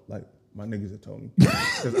from what like my niggas have told me,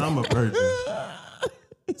 because I'm a virgin.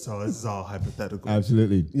 So this is all hypothetical.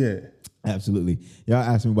 Absolutely. Yeah. Absolutely. Y'all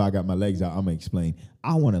asked me why I got my legs out. I'm gonna explain.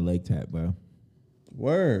 I want a leg tap, bro.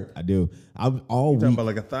 Word. I do. I've all You talking week. about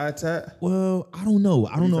like a thigh tap? Well, I don't know.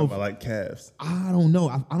 I don't You know. talking If, about like calves? I don't know.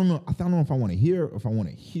 I don't know. I don't know if I want to hear or if I want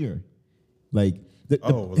to hear. Like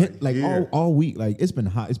like here. all week. Like it's been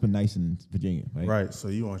hot. It's been nice in Virginia, right? Right. So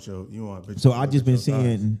you want bitches. So to I look just at been your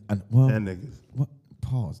thighs seeing. Well, and niggas. what?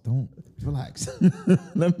 Pause. Don't relax.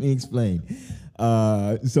 Let me explain.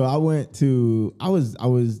 So I went to. I was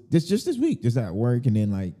just this week, just at work and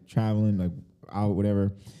then like traveling, like out,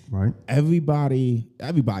 whatever. Right.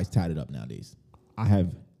 Everybody's tatted up nowadays. I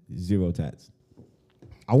have 0 tats.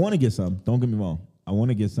 I want to get some. Don't get me wrong. I want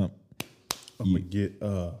to get some. I'm gonna get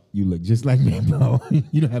You look just like me, bro.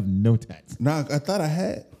 You don't have no tats. Nah, I thought I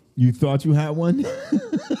had. You thought you had one?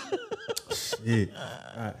 Yeah.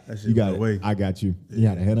 That shit You got went it. away. I got you. You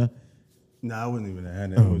had a henna? Nah, I wasn't even a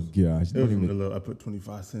hand. Oh, It gosh. was Don't from even- the little. I put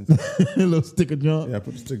 25 cents. A little sticker jump? Yeah, I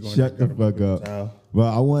put the stick on. Shut there, the got a fuck up. towel. Well,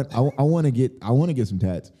 I want to get some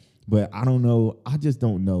tats, but I don't know. I just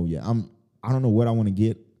don't know yet. I don't know what I want to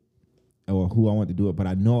get or who I want to do it, but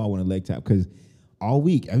I know I want a leg tap because all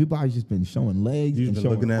week everybody's just been showing legs. You've and been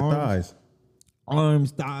showing looking at thighs.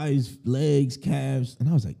 arms, thighs, legs, calves, and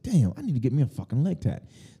I was like, damn, I need to get me a fucking leg tap.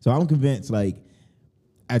 So I'm convinced, like,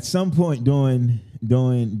 at some point during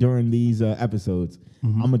these episodes,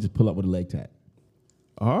 I'm gonna just pull up with a leg tap.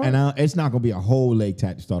 All right. And it's not gonna be a whole leg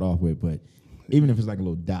tap to start off with, but even if it's like a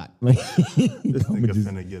little dot, like This I'm nigga just,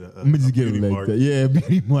 finna get a I'm just get a beauty leg mark. tap. Yeah,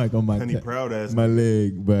 beauty mark on my Penny proud ass. my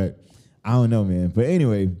leg. But I don't know, man. But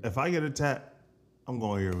anyway, If I get a tap, I'm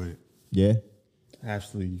going here with it. yeah. Half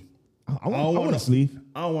sleeve. I want a sleeve.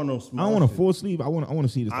 I don't want no I small don't want a shit. full sleeve. I want to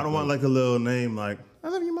see this. I don't want like a little name like I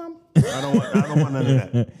love you, mom. I don't want none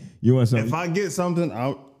of that. You want something? If I get something,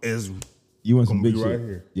 You want some gonna big be shit? right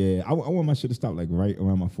here. Yeah, I want my shit to stop like right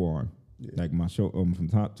around my forearm, like my from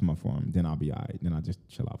top to my forearm. Then I'll be alright. Then I'll just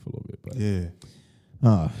chill out for a little bit.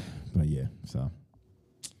 But but yeah. So,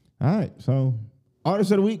 all right. So,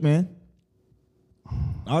 artist of the week, man.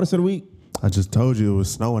 Artist of the week. I just told you it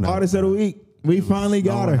was snowing out. Artist of the week. We finally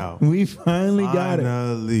got her. out. We finally got it.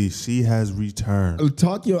 Finally, she has returned.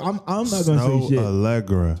 Talk your. I'm not gonna Snow say shit.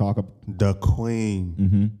 Allegra, Talk. the queen,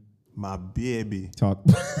 Mm-hmm. my baby. Talk.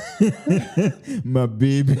 My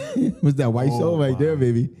baby. What's that white soul right there,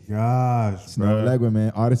 baby? Gosh, Snow Allegra,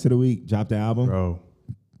 man. Artist of the week. Dropped the album. bro,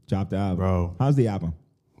 Dropped the album. Bro. How's the album?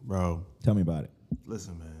 bro. Tell me about it.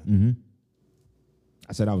 Listen, man. Mm-hmm.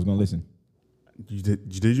 I said I was gonna listen.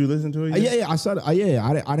 Did you listen to it? Yet? Yeah. I saw it. I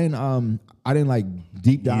didn't like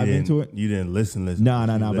deep dive into it. You didn't listen.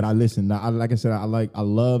 No. But I listened. Like I said, I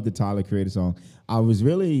love the Tyler Creator song. I was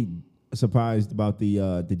really surprised about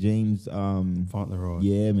the James Fauntleroy.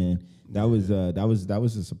 Yeah, man. That was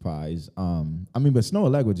a surprise. But Snow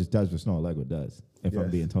Allegra just does what Snow Allegra does. If I'm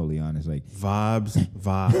being totally honest, like vibes.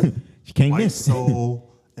 she can't White miss. soul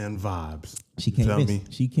and vibes. She can't miss. Me?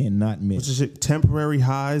 She cannot miss. What's the shit? Temporary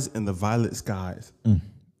highs in the violet skies.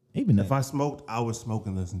 Even that. If I smoked, I would smoke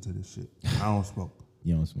and listen to this shit. I don't smoke.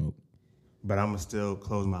 You don't smoke. But I'm going to still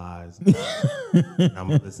close my eyes. And I'm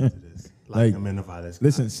going to listen to this. Like I'm in the violet skies.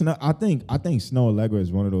 Listen, Snow, I think Snow Allegra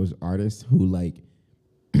is one of those artists who like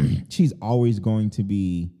she's always going to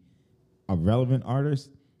be a relevant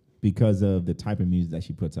artist because of the type of music that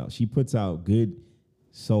she puts out. She puts out good,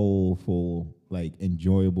 soulful, like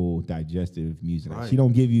enjoyable, digestive music. Like, Right. she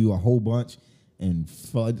don't give you a whole bunch and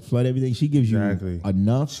flood everything. She gives you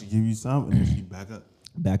enough. She give you something and then she back up.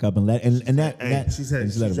 Back up and let and that. Hey, that she said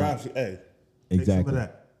just she let it drops. rock. Hey, Exactly.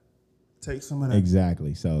 Take some of that.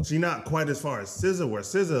 Exactly. So She not quite as far as SZA, where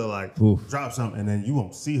SZA like Oof. drop something and then you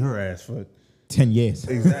won't see her ass for 10 years.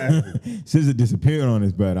 exactly. SZA disappeared on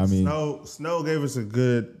us, but I mean, Snow gave us a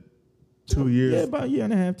good 2 years yeah, about a year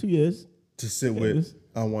and a half, 2 years, to sit with.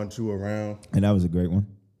 I Want You Around. and that was a great one.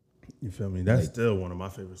 You feel me? That's still one of my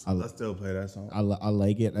favorite songs. I still play that song. I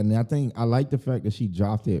like it, and I think I like the fact that she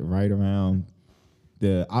dropped it right around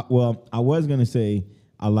I was gonna say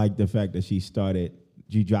I like the fact that she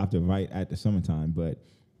dropped it right at the summertime, but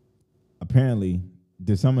apparently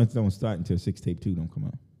the summer don't start until 6 Tape 2 don't come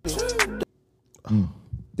out.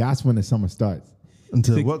 That's when the summer starts.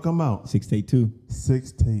 Until what come out? 6 Tape 2.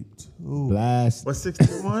 6 Tape 2. Blast. What's 6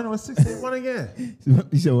 Tape 1? What's 6 Tape 1 again?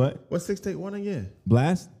 You said what? What's 6 Tape 1 again?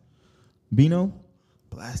 Blast? Bino?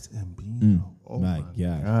 Blast and Beano. Oh my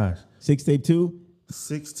gosh. 6 Tape 2?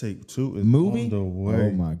 6 Tape 2 is Movie? on the way.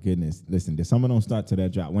 Oh my goodness. Listen, the summer don't start till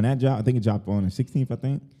that drop. When that drop, I think it dropped on the 16th, I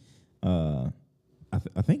think.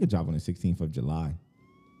 I think it dropped on the 16th of July.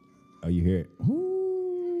 Oh, you hear it?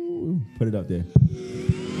 Ooh, put it up there.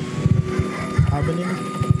 I've been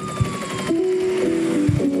in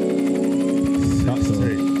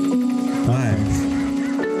Blast.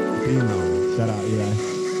 Beano. Shout out, Eli.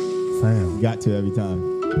 Fam. Got to every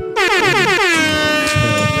time.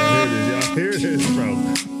 Y'all hear this, bro.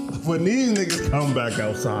 When these niggas come back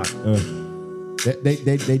outside.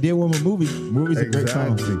 They did one with Movie. Movie's a great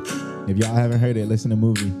song. Exactly. If y'all haven't heard it, listen to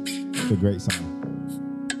Movie. It's a great song.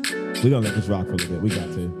 We're going to let this rock for a little bit. We got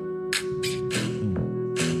to.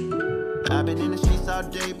 I've been in the streets all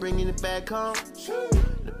day, bringing it back home.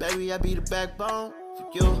 The baby, I be the backbone for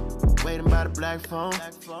you. Waiting by the black phone.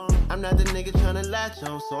 I'm not the nigga tryna latch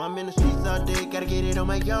on, so I'm in the streets all day, gotta get it on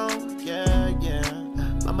my own. Yeah,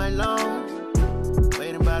 on my loan.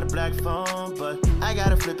 Waiting by the black phone, but I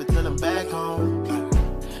gotta flip it till I'm back home.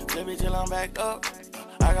 Flip it till I'm back up.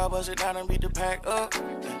 I got bust it down and beat the pack up.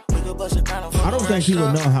 We could bust it down and I don't think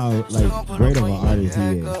people know how like great of an artist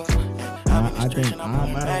he is. I think No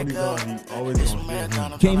matter what he's on, he's always gonna hear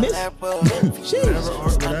him. can't miss.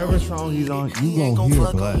 Whatever song he's on, you gonna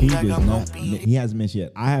hear Blast. He does not. He hasn't missed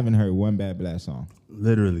yet. I haven't heard one bad Blast song.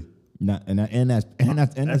 Literally. Not and that's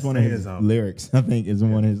one of his lyrics. I think is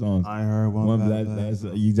one of his songs. I heard one Black Blast.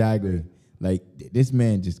 Exactly. Like this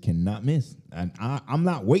man just cannot miss, and I'm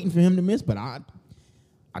not waiting for him to miss, but I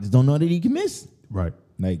just don't know that he can miss. Right.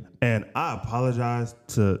 Like, and I apologize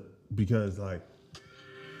because like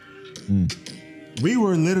we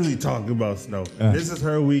were literally talking about Snow. This is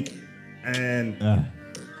her week, and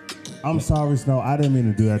I'm sorry, Snow. I didn't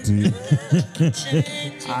mean to do that to you.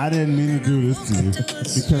 I didn't mean to do this to you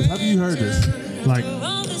because have you heard this? Like,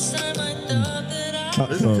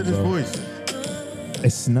 listen to this voice.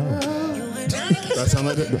 It's Snow. That sound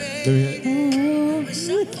like that? Let me hear.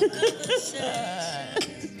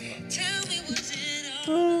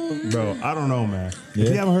 Bro, I don't know, man. Yeah. If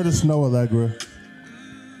you haven't heard of Snow Allegra,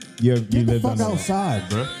 You get the lived fuck on the- outside,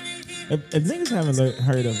 bro. If niggas haven't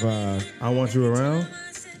heard of I Want You Around.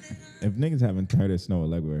 if niggas haven't heard of Snow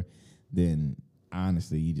Allegra, then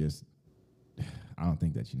honestly, I don't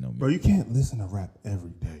think that you know me. Bro, you can't listen to rap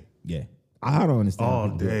every day. Yeah, I don't understand. how All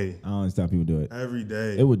people do it. day. I don't understand how people do it. Every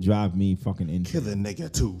day. It would drive me fucking insane. Kill a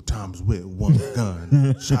nigga 2 times with one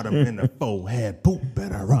gun. Shot him in the forehead. Poop,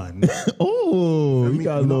 better run. Oh, Feel you me?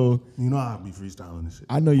 got a You know- little. You know I'll be freestyling this shit.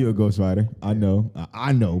 I know you're a ghostwriter. I know.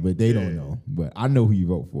 I know, but they don't Yeah. know. But I know who you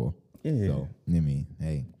vote for. Yeah. So, I mean,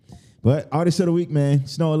 hey. But artist of the week, man.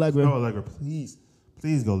 Snow Allegra. Snow Allegra, please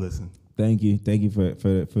go listen. Thank you for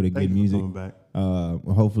the Thank good you music. for coming back.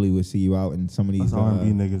 Hopefully we'll see you out in some of these Us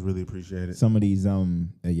R&B niggas really appreciate it. some of these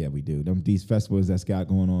yeah, we do. These festivals that's got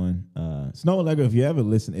going on. Snow Allegra, if you ever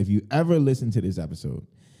listen to this episode,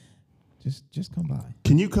 just come by.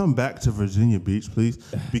 Can you come back to Virginia Beach, please?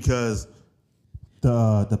 Because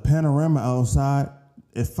the panorama outside,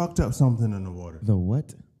 it fucked up something in the water. The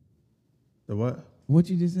what? The what? What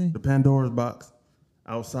you just say? The Pandora's box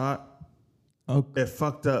outside, Okay. it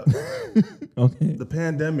fucked up. Okay. The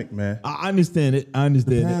pandemic, man. I understand it. I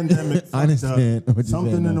understand Pandemic it. I understand fucked what up. you're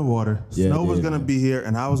Something saying in the now. water. Yeah, Snow was yeah, gonna yeah. be here,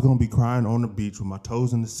 and I was gonna be crying on the beach with my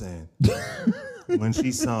toes in the sand when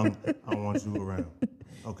she sung "I Want You Around."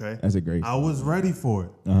 Okay, That's a great I was ready for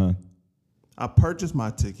it. Uh-huh. I purchased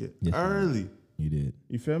my ticket Yes, you did. early. You did.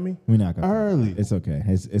 You feel me? We're not gonna Early. It's okay.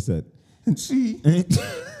 It's a And she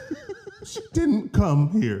didn't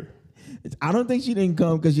come here. I don't think she didn't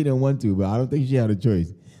come because she didn't want to, but I don't think she had a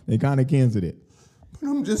choice. They kind of canceled it. But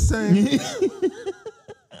I'm just saying,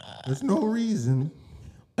 there's no reason.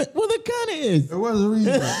 Well, there kind of is. There was a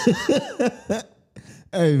reason.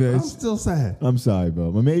 Hey, man. I'm still sad. I'm sorry,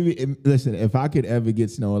 bro. But maybe, listen, if I could ever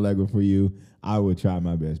get Snow Allegra for you, I would try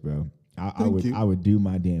my best, bro. I would do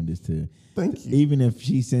my damnedest to. Thank you. Even if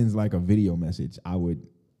she sends like a video message, I would.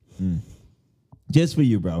 Just for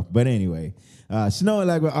you, bro. But anyway, Snow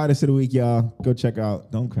Allegra, Artist of the Week, y'all. Go check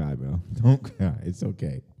out. Don't cry, bro. Don't cry. It's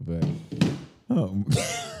okay. But,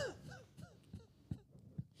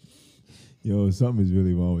 yo, something is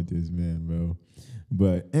really wrong with this man, bro.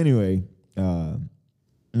 But anyway, I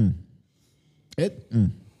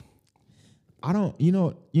don't. You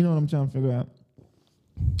know what I'm trying to figure out.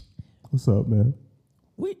 What's up, man?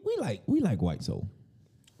 We like White Soul.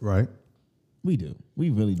 Right. We do. We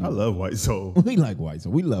really do. I love White Soul. We like White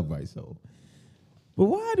Soul. We love White Soul. But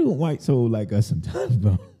why do White Soul like us sometimes,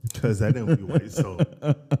 bro? Because that didn't be White Soul.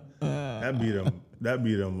 That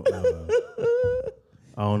beat them.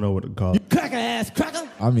 I don't know what to call it. Cracker ass cracker.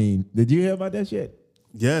 I mean, did you hear about that shit?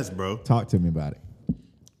 Yes, bro. Talk to me about it.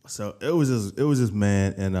 So it was this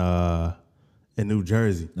man in New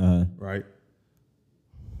Jersey, right?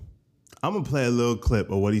 I'm gonna play a little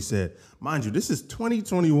clip of what he said. Mind you, this is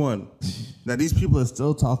 2021. Now these people are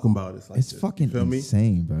still talking about it. Like It's this. fucking You feel me?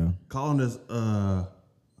 insane, bro. Calling us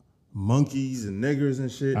monkeys and niggers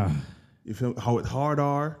and shit. You feel me? How it hard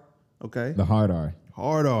R, okay? The hard R.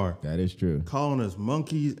 Hard R. That is true. Calling us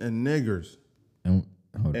monkeys and niggers And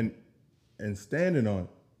hold on. and standing on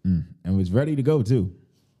it. And was ready to go too.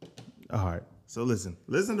 All right. So listen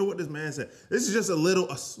to what this man said. This is just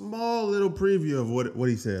a small little preview of what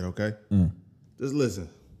he said, okay? Just listen.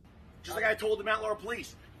 Just like I told the Mount Laurel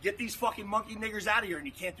police, get these fucking monkey niggers out of here and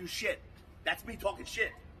you can't do shit. That's me talking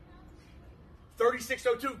shit.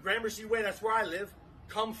 3602 Gramercy Way, that's where I live.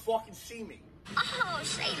 Come fucking see me. Oh,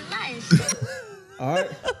 say less. All right.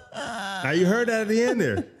 Now you heard that at the end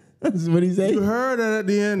there. That's what he said. You heard that at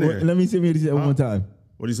the end there. Let me see what he said one more time.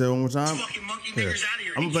 What do you say one more time? Fucking monkey Here. niggers out of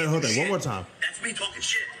here. I'm You gonna play the can't whole do thing one shit. more time. That's me talking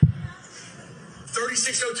shit.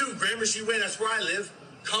 3602 Gramercy Way, that's where I live.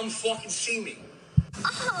 Come fucking see me.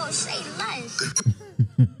 Oh, say less.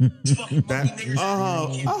 These fucking monkey niggers out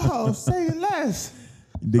of here. You can't Oh, say less.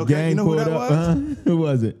 The Okay, gang you know who pulled that up. was? Who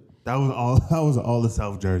was it? That was all of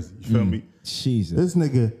South Jersey. You feel me? Jesus. This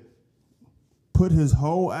nigga put his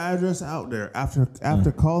whole address out there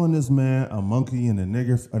after calling this man a monkey and a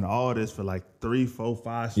nigger and all this for like 3, 4,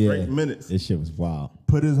 5 straight minutes. This shit was wild.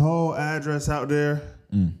 Put his whole address out there.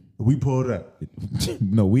 We pulled up.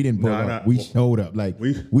 No, we didn't pull Nah, up. nah. We showed up. Like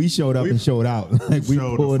we showed up we- and showed out. Like we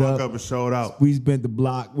showed pulled the fuck up. up and showed out. We spent the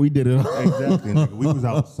block. We did it all. Exactly, nigga. We was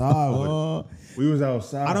outside with it. We was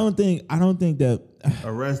outside. I don't think that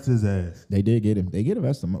Arrest his ass. they did get him. They get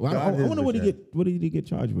arrested. I God, his wonder what bitch did he get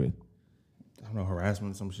charged with? I don't know,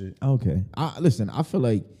 harassment or some shit. Okay. Listen, I feel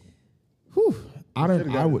like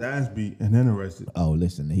Should've got his ass beat and then arrested. Oh,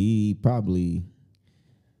 listen, he probably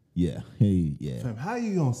Yeah. Hey, yeah. Fam, how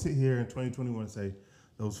you gonna sit here in 2021 and say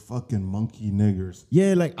those fucking monkey niggers?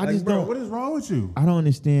 Yeah, like I Like, just bro, don't. what is wrong with you? I don't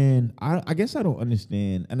understand. I guess I don't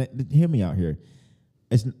understand. And hear me out here.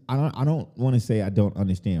 I don't want to say I don't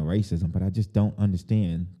understand racism, but I just don't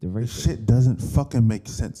understand the This racism. shit doesn't fucking make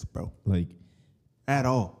sense, bro. Like At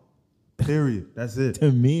all. Period. That's it.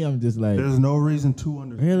 to me, I'm just like, There's no reason to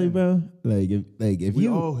understand. really, bro? If We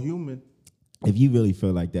you all human. if you really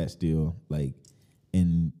feel like that still, like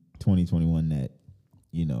in 2021, that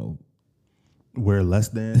We're less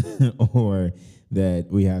than. or that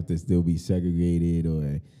we have to still be segregated,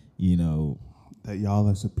 or That y'all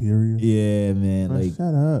are superior. yeah, man, Bro, like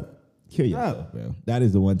shut up. kill yourself, bro. That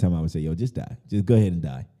is the one time I would say, yo, just die. Just go ahead and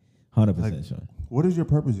die. 100% sure. What is your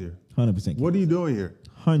purpose here? 100%. What are you doing here?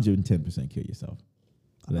 110% kill yourself.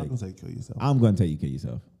 I'm not Like, gonna say kill yourself. I'm gonna tell you kill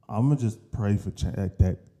yourself. I'm gonna just pray for change. Like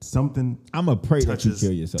that something I'm gonna pray that you touches.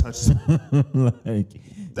 kill yourself.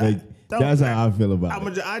 Touches. That's how I feel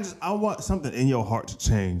about it. I want something in your heart to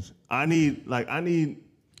change. I need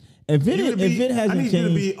If you to be, it I hasn't need changed, you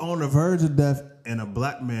to be on the verge of death and a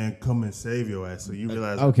black man come and save your ass, so you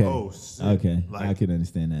realize, okay, oh, shit. okay, Like, I can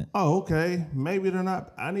understand that. oh, okay, maybe they're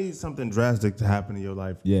not. I need something drastic to happen in your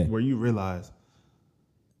life, Yeah. where you realize,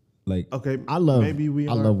 Like, okay, I love white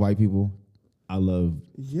people. I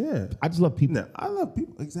just love people. No, I love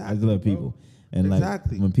people. Exactly. I just love people. And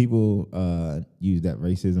Exactly. like when people use that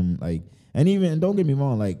racism, like, and don't get me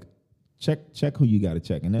wrong, like check who you got to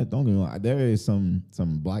check. And don't get me wrong, there is some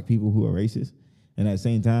black people who are racist, and at the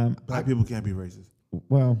same time, Black people can't be racist.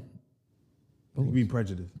 well, They can be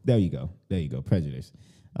prejudiced. there you go, prejudice.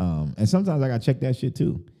 And sometimes I got to check that shit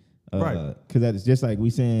too, Right. Because that's just like we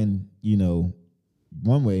saying,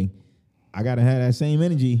 one way, I gotta have that same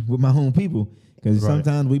energy with my own people. Because Right.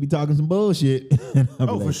 sometimes we be talking some bullshit. And I'll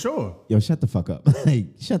be Oh, like, for sure. yo, shut the fuck up.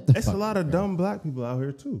 Like, shut the It's fuck a lot up. of dumb black people out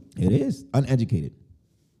here too. It is. Uneducated.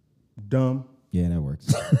 Dumb. Yeah, that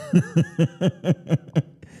works.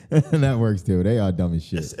 That works too. They are dumb as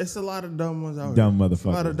shit. It's a lot of dumb ones out Dumb here. It's a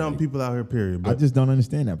lot motherfuckers, of dumb like- people out here, period. I But just don't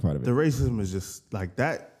understand that part of it. the racism is just like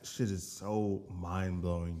that shit is so mind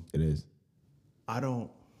blowing. It is. I don't.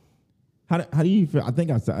 How do you feel? I think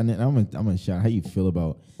I'm gonna shout. How do you feel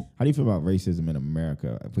about racism in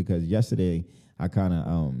America? Because yesterday I kind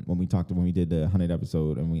of when we did the 100th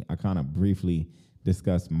episode, and I kind of briefly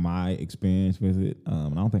discussed my experience with it.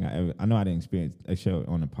 And I don't think I know I didn't experience a show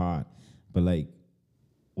on the pod, but like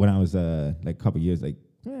when I was like a couple years, like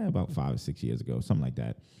about 5 or 6 years ago, something like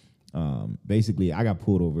that. Basically, I got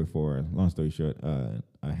pulled over for, long story short, a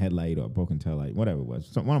headlight or a broken tail light, whatever it was.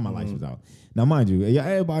 So one of my lights was out. Now, mind you,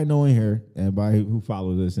 everybody know in here, everybody who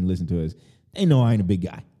follows us and listen to us, they know I ain't a big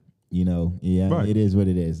guy. Right. It is what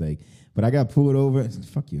it is. Like, but I got pulled over.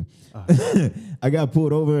 Fuck you. I got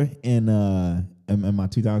pulled over in my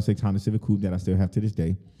 2006 Honda Civic Coupe that I still have to this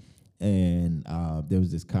day. And there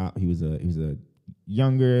was this cop. He was a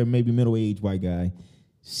younger, maybe middle-aged white guy,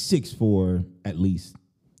 6'4" at least.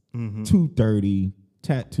 230,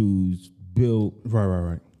 tattoos, built.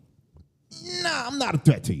 Right. Nah, I'm not a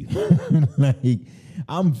threat to you. Like,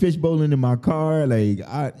 I'm fishbowling in my car. Like,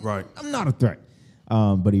 I'm not a threat.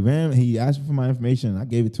 But he asked me for my information. I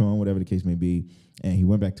gave it to him, whatever the case may be. And he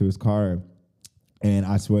went back to his car. And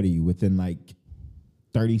I swear to you, within like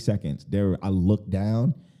 30 seconds, I looked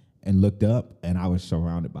down and looked up, and I was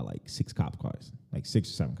surrounded by like 6 cop cars, like 6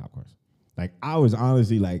 or 7 cop cars. Like, I was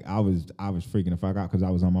honestly like, I was freaking the fuck out because I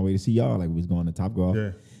was on my way to see y'all. Like, we was going to Top Golf.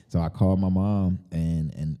 Yeah. So I called my mom,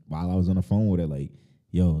 and while I was on the phone with her, like,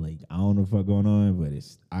 yo, like, I don't know what's going on, but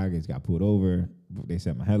I just got pulled over. They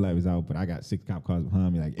said my headlight was out, but I got 6 cop cars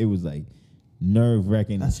behind me. Like, it was like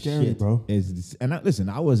nerve-wracking. That's scary, shit. bro.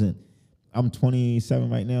 Listen, I'm 27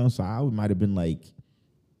 right now, so I might have been like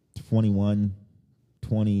 21,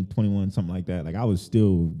 something like that. Like, I was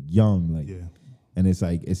still young. Like, Yeah. and it's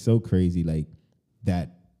like, it's so crazy, like, that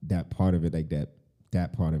part of it, like,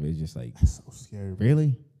 that part of it is just like, That's so scary. Bro.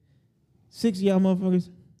 really? 6 of y'all motherfuckers?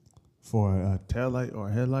 For a tail light or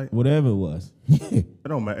a headlight, Whatever it was. it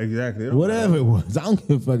don't matter exactly. It don't Whatever matter. it was. I don't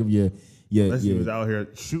give a fuck if Unless you was out here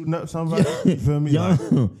shooting up somebody. You feel me? Like,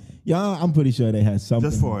 y'all, I'm pretty sure they had something.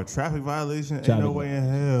 just for a traffic violation, ain't Traffic no way in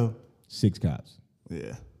hell. 6 cops.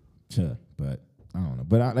 Yeah. Sure, but I don't know.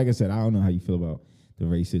 But like I said, I don't know how you feel about the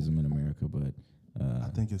racism in America, but I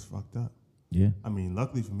think it's fucked up. yeah. I mean,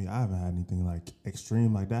 luckily for me, I haven't had anything like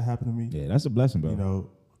extreme like that happen to me. Yeah, that's a blessing, bro. You know,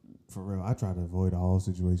 for real, I try to avoid all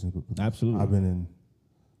situations. But Absolutely. I've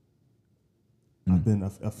been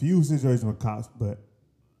a few situations with cops, but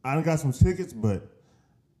I done got some tickets. But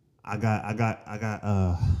I got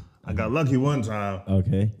lucky one time.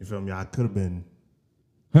 Okay. You feel me? I could have been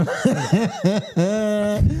Wait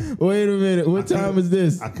a minute. What time is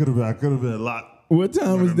this? I could have been a lot. What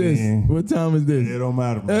time is this? What time is this? It don't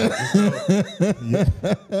matter, man.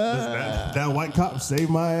 That white cop saved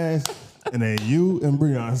my ass, and then you and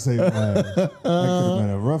Breon saved my ass. That could have been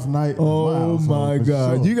a rough night. Oh my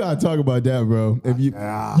God! Sure. You gotta talk about that, bro. If you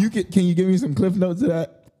can you give me some cliff notes of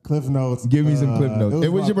that? Cliff notes. Give me some cliff notes. It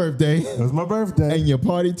was your birthday. It was my birthday. And you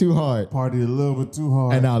party too hard. Partied a little bit too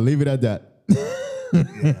hard. And I'll leave it at that.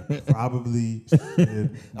 Yeah, probably.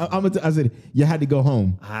 I said you had to go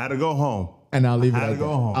home. I had to go home. And I'll leave it I had at to go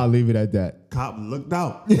that. home. I'll leave it at that. Cop looked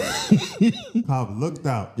out. Cop looked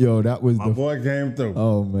out. Yo, that was my boy came through.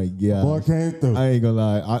 Oh my God. Boy came through. I ain't gonna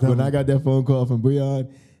lie. When I got that phone call from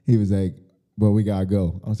Breon, he was like, "Well, we gotta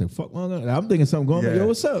go." I was like, "Fuck, I'm thinking something going on." Yo,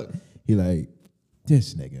 what's up? He like,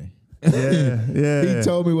 this nigga. Yeah. He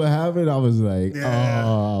told me what happened. I was like,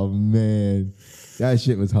 oh man. That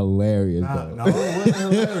shit was hilarious, though. No, it wasn't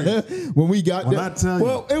hilarious. When we got there, I tell you,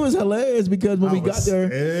 well, it was hilarious because when we got there,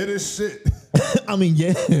 it is shit. I mean,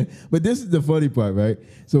 yeah, but this is the funny part, right?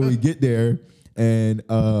 So we get there and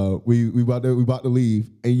we about to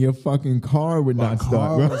leave, and your fucking car would not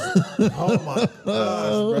start, bro. Oh my gosh,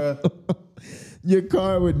 bro. Your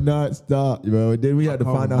car would not stop, bro. And then we had to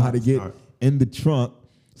find out how to get in the trunk,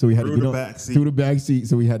 so we had to get through the back seat.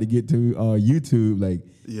 So we had to get to YouTube, like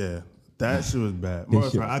That shit was bad.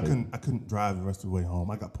 I couldn't drive the rest of the way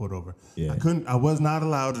home. I got pulled over. Yeah. I was not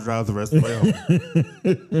allowed to drive the rest of the way home.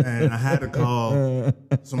 And I had to call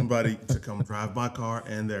somebody to come drive my car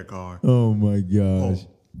and their car. Oh my gosh.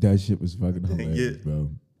 That shit was fucking hilarious,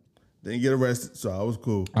 bro. Didn't get arrested, so I was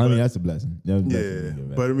cool. I mean, that's a blessing.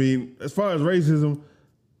 But I mean, as far as racism,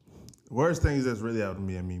 worst things that's really happened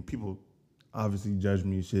to me, I mean, people obviously judge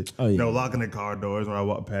me and shit. Oh, yeah. You know, locking their car doors when I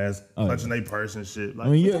walk past, touching their purse and shit. Like, I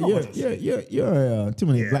mean, you're too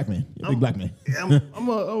many black men. You're a big black man. Yeah,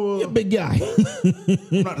 you're a big guy.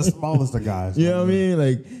 I'm not the smallest of guys. You know what I mean?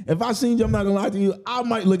 Like, if I seen you, I'm not gonna lie to you, I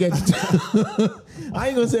might look at you. I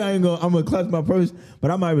ain't gonna say I'm gonna clutch my purse,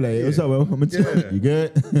 but I might be like, hey, what's up, bro? I'm gonna tell you. You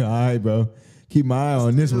good? All right, bro. Keep my eye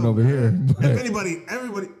on this one over here. But, if everybody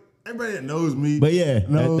that knows me, but yeah,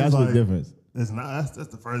 that's the difference. It's not. That's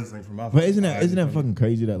the furthest thing from my. But isn't that fucking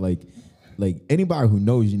crazy that like anybody who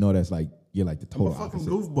knows you know that's like you're like the total I'm a fucking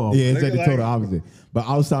opposite. goofball. Yeah, it's like the total opposite. But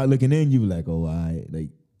outside looking in, you be like, oh, I like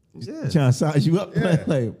trying to size you up.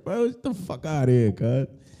 Like, bro, get the fuck out of here, cuz.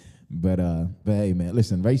 But hey, man,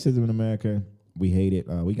 listen, racism in America, we hate it.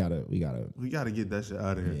 We gotta get that shit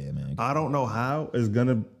out of here. Yeah, man. I don't know how it's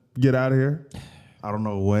gonna get out of here. I don't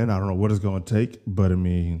know when. I don't know what it's going to take. But I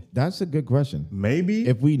mean, that's a good question. Maybe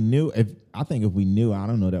if we knew, I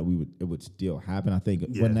don't know that it would still happen. I think,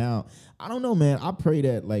 but now I don't know, man. I pray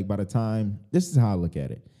that like by the time, this is how I look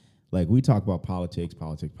at it. Like we talk about politics,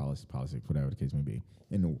 whatever the case may be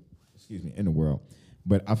in the world.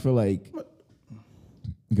 But I feel like,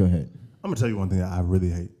 go ahead. I'm gonna tell you one thing that I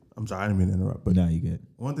really hate. I'm sorry, I didn't mean to interrupt. But no, you good.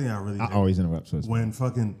 One thing I hate, always interrupt. So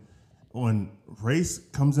when race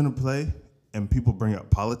comes into play. And people bring up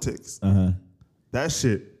politics. That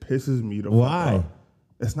shit pisses me the fuck off.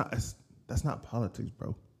 That's not politics,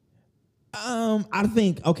 bro. I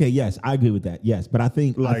think yes, I agree with that. Yes, but I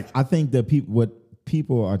think I think that what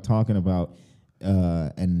people are talking about,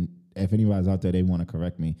 and if anybody's out there, they want to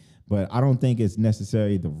correct me, but I don't think it's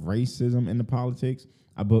necessarily the racism in the politics.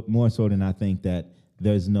 But more so than I think that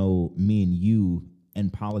there's no me and you in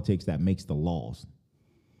politics that makes the laws.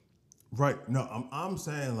 Right. No, I'm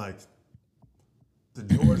saying like. The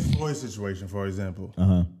George Floyd situation, for example,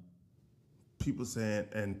 people saying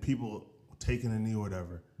and people taking a knee or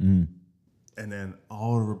whatever, and then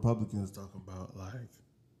all the Republicans talking about like,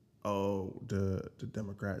 oh, the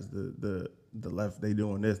Democrats, the left, they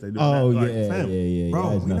doing this, they doing that. Like, yeah.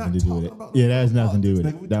 Bro, that has nothing to do with it. Yeah, that has nothing to do with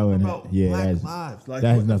it. That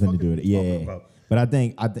has nothing to do with it. Yeah. But I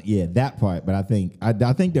think that part. But I think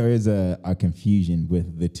there is a confusion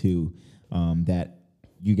with the two that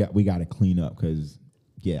we got to clean up because.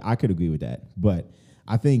 Yeah, I could agree with that. But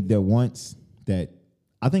I think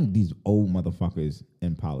I think these old motherfuckers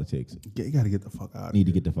in politics you got to get the fuck out of need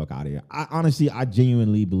to get the fuck out of here. I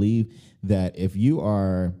genuinely believe that if you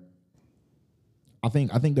are, I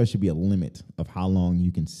think there should be a limit of how long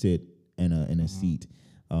you can sit in a seat.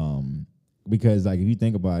 Because like if you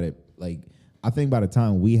think about it, like I think by the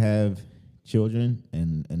time we have children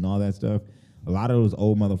and all that stuff, a lot of those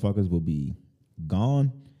old motherfuckers will be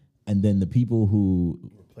gone. And then the people who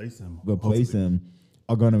replace them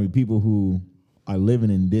are going to be people who are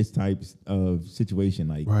living in this type of situation.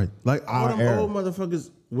 Like all them old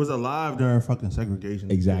motherfuckers was alive during fucking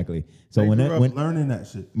segregation. Exactly. So when learning that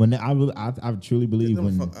shit. I truly believe get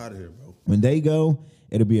them the fuck out of here, bro. when they go,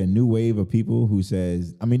 it'll be a new wave of people who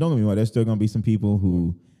says, I mean, don't get me wrong, there's still gonna be some people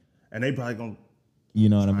who, and they probably gonna, you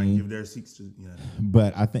know what I mean, give their seats to,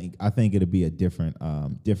 But I think it'll be a different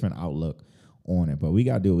outlook on it. But we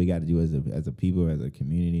gotta do what we gotta do as a people, as a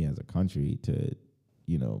community, as a country to,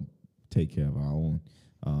 take care of our own,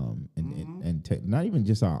 and not even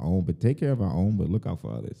just our own, but take care of our own, but look out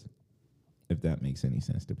for others. If that makes any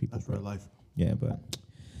sense to people. That's real life. Yeah, but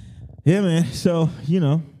yeah, man. So I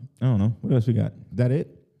don't know what else we got. That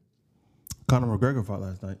it? Conor McGregor fought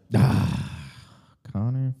last night.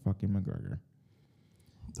 Conor fucking McGregor.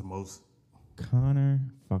 The most Conor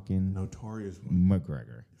fucking notorious one.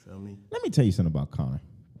 McGregor. You feel me? Let me tell you something about Conor.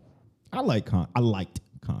 I liked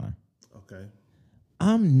Conor. Okay.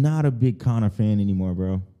 I'm not a big Conor fan anymore,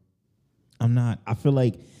 bro. I'm not. I feel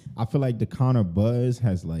like the Conor buzz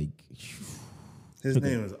has like. His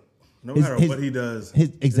name is no matter what he does.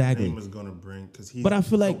 Exactly. His name is gonna bring because he's. But I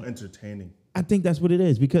feel like entertaining. I think that's what it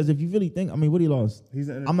is because if you really think, I mean, what he lost.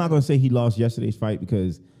 I'm not gonna say he lost yesterday's fight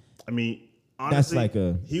because. I mean, honestly, that's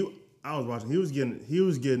like I was watching. He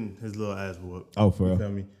was getting his little ass whooped. Oh, for real? You feel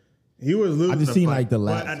me? He was losing. I just seen like the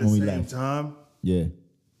laps at the when we same left. time. Yeah.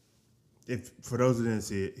 If for those who didn't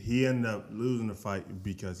see it, he ended up losing the fight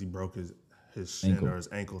because he broke his shin or his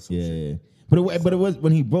ankle. Yeah. But it was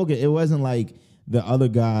when he broke it. It wasn't like the other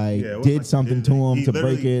guy did like something to him to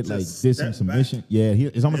break it, like did some submission. Back. Yeah,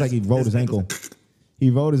 it's almost like he rolled his ankle.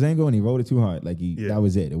 He rolled his ankle and he rolled it too hard. Like that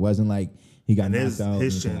was it. It wasn't like he got knocked out.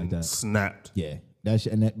 His shin like that. Snapped. Yeah, that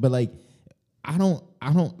shit. But like, I don't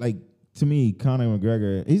like. To me, Conor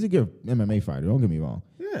McGregor, he's a good MMA fighter. Don't get me wrong.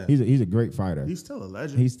 Yeah, he's a great fighter. He's still a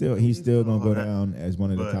legend. He's still gonna go down as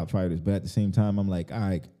one of the top fighters. But at the same time, I'm like, all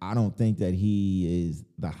right, I don't think that he is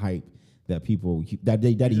the hype that people that he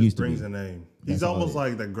used to be. Brings a name. He's almost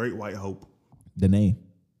like the Great White Hope. The name.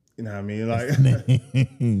 You know what I mean? Like the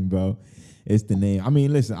name, bro. It's the name. I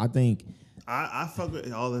mean, listen, I think I fuck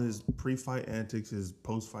with all of his pre-fight antics, his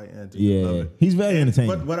post-fight antics. Yeah, love it. He's very entertaining.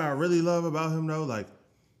 But what I really love about him though, like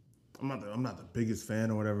I'm not the biggest fan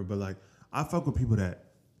or whatever, but like I fuck with people that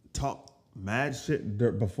talk mad shit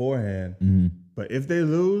beforehand. Mm-hmm. But if they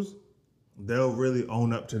lose, they'll really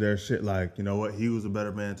own up to their shit. Like, you know what, he was a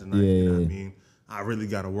better man tonight. Yeah. You know what I mean? I really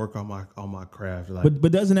got to work on my craft. Like,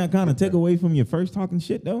 but doesn't that kind of take away from your first talking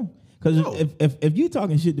shit though? Because if you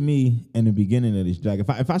talking shit to me in the beginning of this, like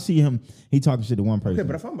if I see him, he talking shit to one person. Okay,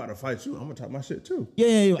 but if I'm about to fight you, I'm gonna talk my shit too.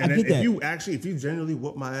 Yeah, I get that. If you genuinely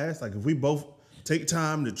whoop my ass, like if we both take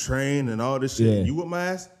time to train and all this shit, and you whoop my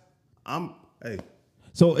ass, hey.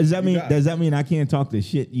 So does that mean I can't talk to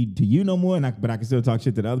shit to you no more, but I can still talk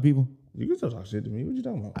shit to the other people? You can still talk shit to me. What you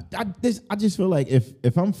talking about? I just feel like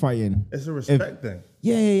if I'm fighting, it's a respect thing.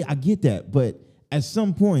 Yeah, I get that, but at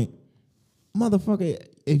some point, motherfucker,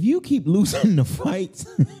 if you keep losing the fights,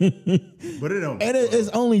 but it don't. And it's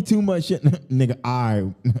only too much shit, nigga.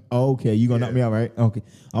 All right, okay, you gonna knock me out, right? Okay,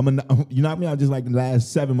 you knock me out just like the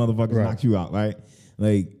last 7 motherfuckers knocked you out, right?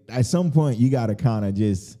 Like at some point, you gotta kind of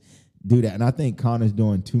just do that, and I think Conor's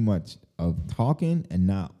doing too much of talking and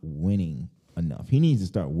not winning enough. He needs to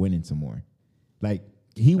start winning some more. Like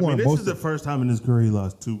he won. This is the first time in his career he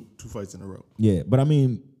lost two fights in a row. Yeah, but I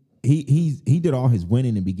mean, he did all his winning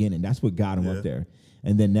in the beginning. That's what got him up there.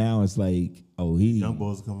 And then now it's like, young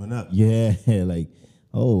boy's coming up. Yeah, like,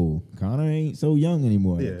 Conor ain't so young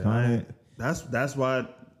anymore. Yeah, Conor, that's why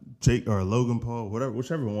Jake or Logan Paul,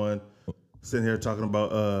 whichever one, sitting here talking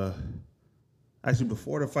about actually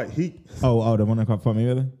before the fight, the one that fought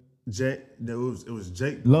Mayweather? It was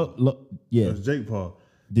Jake. Yeah, it was Jake Paul,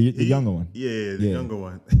 the younger one. Yeah, the younger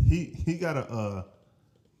one. He got a.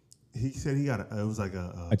 He said he got it was like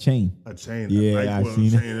a chain. A chain. Yeah, I seen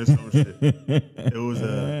chain or some shit. It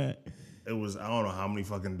was I don't know how many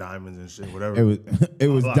fucking diamonds and shit, whatever. It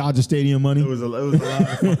was Dodger Stadium money. It was a lot of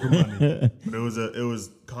fucking money. But it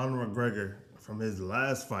was Conor McGregor from his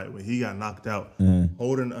last fight when he got knocked out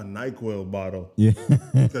holding a NyQuil bottle. Yeah.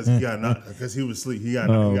 because he was asleep. He got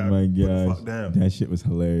my put God. the fuck down. That shit was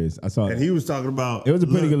hilarious. I saw it. And he was talking about it was a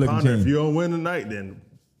pretty good looking Conor, chain. if you don't win tonight, then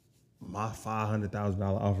my $500,000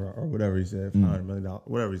 offer or whatever he said, $500 million,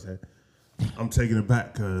 whatever he said, I'm taking it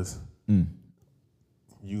back because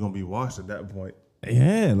you're going to be washed at that point.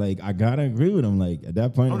 Yeah, like I got to agree with him. Like at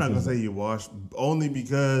that point, I'm not going to say you washed only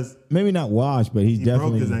because maybe not washed, but he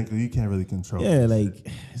definitely broke his ankle. You can't really control Yeah,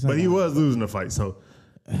 but he was losing the fight. So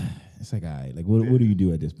it's like, all right, like what do you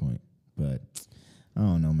do at this point? But I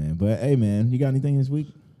don't know, man. But hey, man, you got anything this week?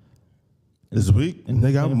 This week?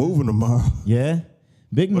 Nigga, I'm moving tomorrow. Yeah?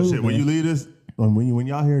 Big move. Shit, when you leave this, when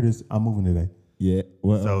y'all hear this, I'm moving today. Yeah.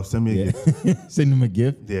 Well, so send me a gift. Send him a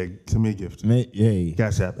gift? Yeah, send me a gift. Hey.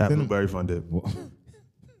 Cash App, Blueberry Fun Dip.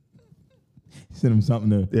 Send him something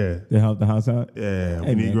to help the house out. Yeah, Hey,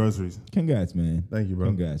 we need man. groceries. Congrats, man. Thank you, bro.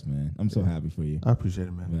 Congrats, man. I'm so happy for you. I appreciate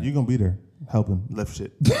it, man. Right. You're gonna be there helping lift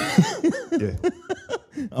shit. Yeah.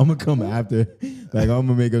 I'm gonna come after. Like I'm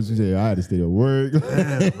gonna make up some shit. I had to stay at work.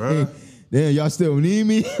 Damn, bro. Damn, y'all still need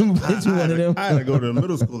me? I'm gonna put you one of them. I had to go to the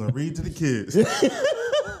middle school and read to the kids.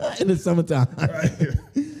 In the summertime.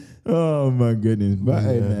 Oh my goodness. But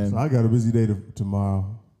hey, man. So I got a busy day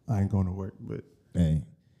tomorrow. I ain't going to work, but Hey,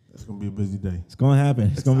 it's gonna be a busy day. it's gonna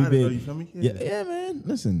happen. It's gonna be Excited, big. though, you feel me? Yeah, man.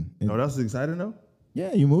 Listen. You know what else is exciting though?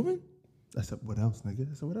 Yeah, you moving? I said, what else, nigga?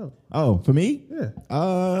 I said, what else? Oh, for me?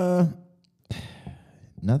 Yeah.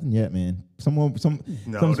 Nothing yet, man. Some No,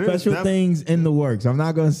 there's special def- things in the works. I'm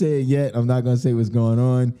not gonna say it yet. I'm not gonna say what's going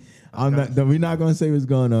on. We're not gonna say what's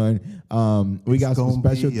going on. We got some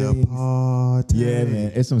special things. Yeah,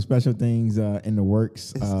 man. It's some special things in the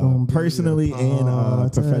works, personally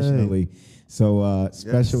and professionally. So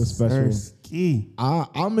special. Ski.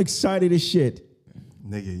 I'm excited as shit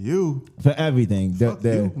Nigga, you. for everything. Fuck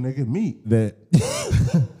you, nigga, me.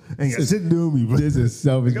 Ain't got shit to do with me, but This is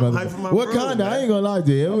selfish, I'm hyped for my What brother, kind of? I man. ain't gonna lie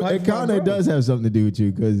to you. I'm hyped It for my kind of brother. does have something to do with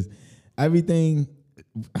you because everything.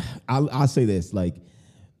 I'll say this, like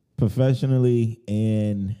professionally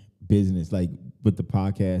and business, like with the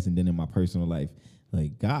podcast and then in my personal life,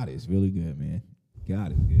 like God is really good, man.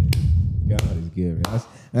 God is good. God is good, man.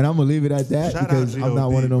 And I'm gonna leave it at that Shout out because I'm not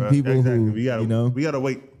G.O.D., one of them bro. people Exactly. who, we gotta, we gotta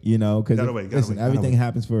wait. because Gotta wait, listen, gotta everything wait.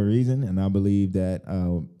 happens for a reason, and I believe that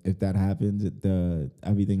if that happens,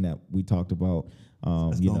 everything that we talked about,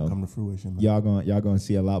 It's gonna come to fruition, man. y'all gonna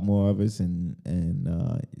see a lot more of us, and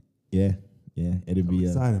yeah, it'll I'm be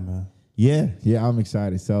excited, man. yeah, I'm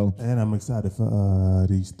excited. So And I'm excited for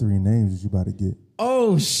these 3 names that you about to get.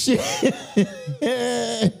 oh shit.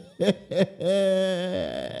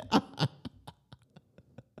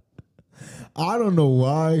 I don't know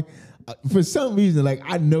why. For some reason, like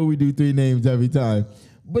I know we do 3 names every time,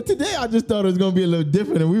 but today I just thought it was gonna be a little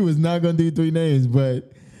different, and we was not gonna do 3 names.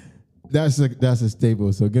 But that's a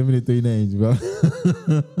staple. So give me the 3 names, bro.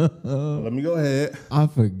 Let me go ahead. I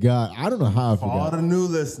forgot. I don't know how I For all forgot. the new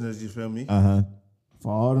listeners, you feel me? Uh-huh.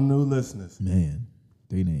 For all the new listeners, Man,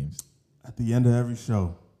 3 names. at the end of every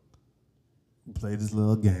show, we play this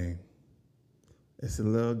little game. It's a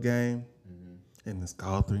little game, and it's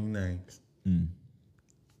called 3 names.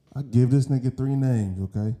 I give this nigga 3 names,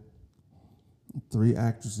 okay? 3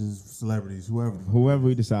 actresses, celebrities, whoever Whoever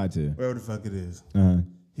we decide to. the fuck it is. Uh-huh.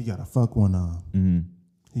 He gotta fuck one arm. Mm-hmm.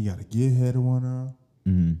 He gotta get head of one arm,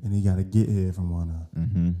 Mm-hmm. and he gotta get head from one arm.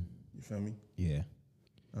 Mm-hmm. You feel me? Yeah.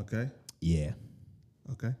 Okay. Yeah.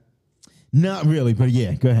 Okay. Not really, but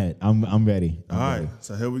yeah, go ahead. I'm ready. All right.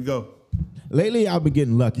 So here we go. Lately, I've been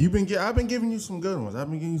getting lucky. I've been giving you some good ones. I've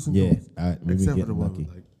been giving you some Yeah, good ones. we've been Except for getting the one lucky.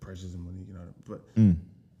 with like precious and money, you know. But Mm.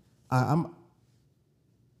 I'm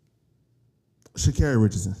Sha'Carri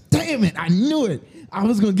Richardson. Damn it! I knew it. I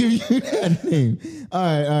was gonna give you that name. All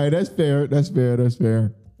right. That's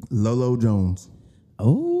fair. Lolo Jones.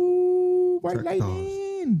 Oh, White Track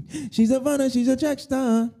Lightning. She's a runner. She's a track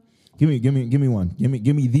star. Give me one.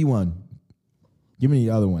 Give me the one. Give me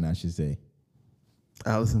the other one. I should say.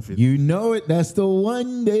 Allison Felix. You know it. That's the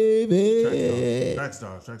one, David. Track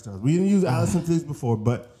stars. We didn't use Allison Felix before,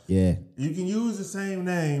 but Yeah. you can use the same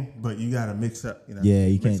name, but you gotta mix up. You know, Yeah,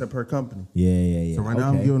 you mix can't- up her company. Yeah. So right now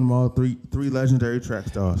I'm Okay. giving them all three legendary track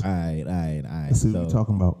stars. All right. Let's see what we're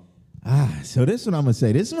talking about. So this one I'm gonna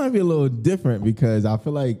say. This might be a little different because I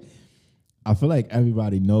feel like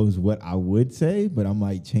everybody knows what I would say, but I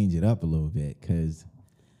might change it up a little bit because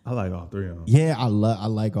I like all 3 of them. yeah, I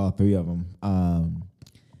like all 3 of them.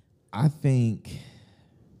 I think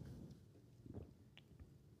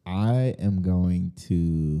I am going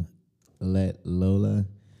to let Lola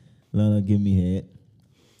give me head.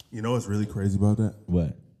 You know what's really crazy about that?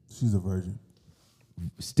 What? She's a virgin.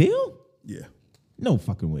 Still? Yeah, No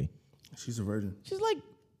fucking way. she's a virgin. She's like,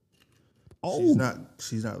 oh, She's not.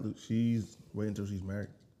 She's waiting until she's married.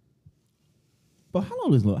 But how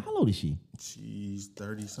old is Lola? How old is she? She's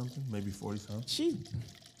 30 something, maybe 40 something. She.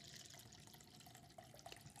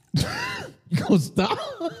 You gonna stop?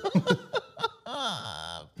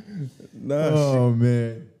 No,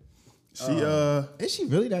 man. she Is she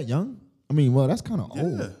really that young? I mean, well, that's kind of yeah,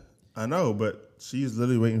 old. I know, but she's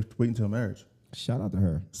literally waiting till marriage. Shout out to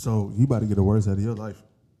her. So you about to get the worst out of your life,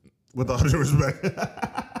 with all due respect.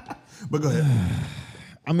 But go ahead.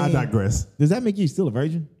 I mean, I digress. Does that make you still a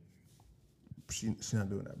virgin? She's not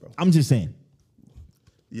doing that, bro. I'm just saying.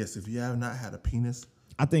 Yes, if you have not had a penis,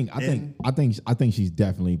 I think she's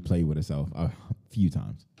definitely played with herself a few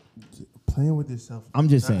times. playing with yourself. I'm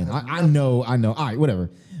just saying. I know. All right, whatever.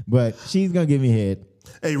 But she's gonna give me head.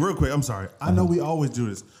 Hey, real quick, I'm sorry. I know we always do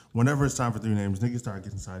this. Whenever it's time for three names, niggas start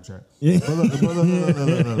getting sidetracked. Yeah. But look.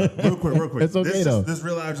 Real quick. It's okay, though. This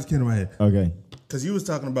real life just came to my head. Okay. Because you was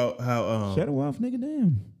talking about how... Shut it off, nigga,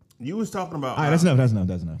 damn. You was talking about... All right, that's enough.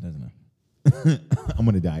 I'm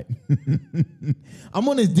on a diet. I'm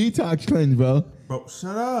on this detox cleanse, bro. Bro,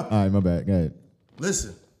 shut up. All right, my bad. Go ahead.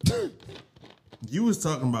 Listen. You was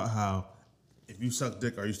talking about how if you suck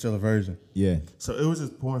dick, are you still a virgin? Yeah. So it was this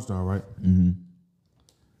porn star, right? Mm-hmm.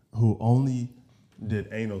 Who only did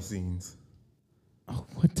anal scenes. Oh,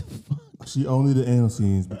 what the fuck? She only did anal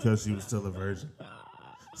scenes because she was still a virgin.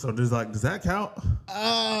 So there's like, does that count?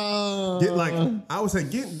 I would say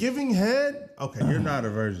giving head, okay, you're not a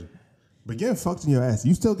virgin. But getting fucked in your ass,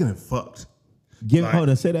 you still getting fucked. Hold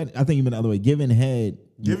on, say that. I think you meant the other way. Giving head,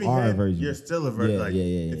 you are a virgin. You're still a virgin.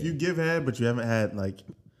 Yeah. If you give head, but you haven't had like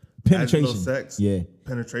penetration, sex,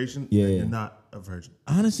 penetration, then you're not a virgin.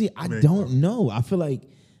 Honestly, I don't know. I feel like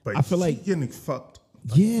getting fucked.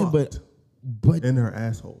 But in her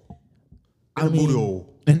asshole. In the booty hole.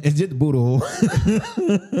 And it's just the booty hole.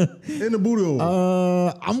 In the booty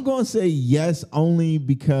hole. I'm gonna say yes only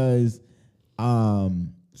because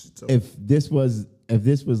if this was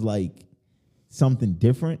like something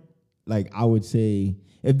different, like I would say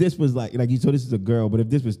if this was like you so this is a girl, but if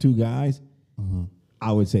this was two guys,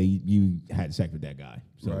 I would say you had sex with that guy.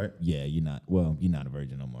 So right. Yeah, you're not a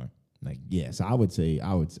virgin no more. Like, yeah, so I would say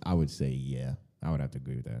yeah. I would have to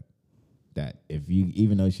agree with that. That if you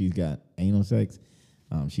even though she's got anal sex,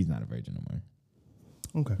 she's not a virgin no more.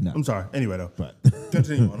 Okay. No. I'm sorry. Anyway, though. But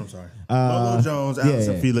continue on. I'm sorry. Lolo Jones,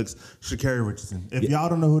 Allison Felix, Sha'Carri Richardson. If y'all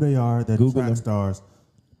don't know who they are, they're Google track them. stars.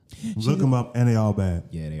 Look them up, and they all bad.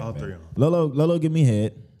 Yeah, they all bad. three of them. Lolo, give me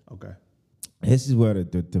head. Okay. This is where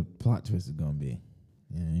the plot twist is gonna be.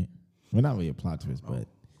 Right? Well, not really a plot twist, but I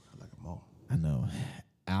like them all. I know.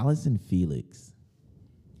 Allison Felix,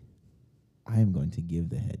 I am going to give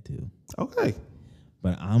the head to. Okay.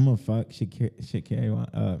 But I'm a fuck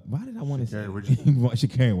Sha'Carri. Why did I want to say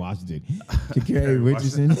Sha'Carri Washington? Sha'Carri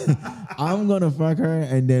Richardson. I'm gonna fuck her,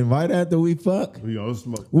 and then right after we fuck, we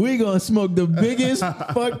gonna smoke the biggest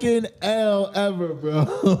fucking L ever,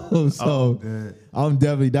 bro. So I'm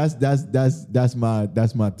definitely that's my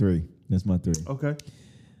three. That's my three. Okay.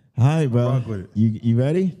 All right, bro. Rock with it. You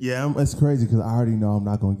ready? Yeah, it's crazy because I already know I'm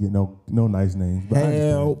not gonna get no nice names. But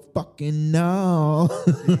hell fucking no.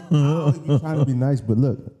 I'm trying to be nice, but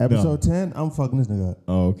look, episode 10, I'm fucking this nigga up.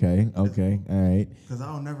 Oh, okay, all right. Because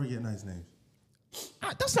I'll never get nice names.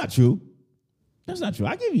 That's not true.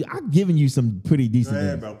 I've given you some pretty decent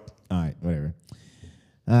names. Bro. All right, whatever.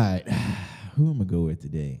 All right, who am I gonna go with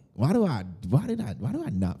today? Why do I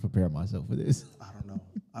not prepare myself for this? I don't know.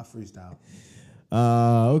 I freestyle.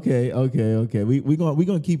 Okay. We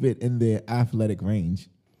gonna keep it in the athletic range.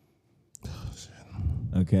 Oh, shit.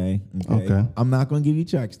 Okay. I'm not gonna give you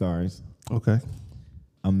track stars. Okay.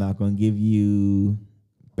 I'm not gonna give you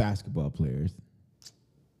basketball players.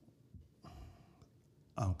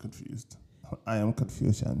 I'm confused. I am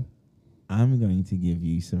confusion. I'm going to give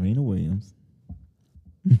you Serena Williams.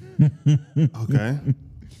 Okay.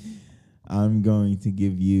 I'm going to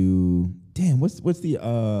give you. Damn, what's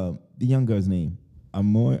the young girl's name?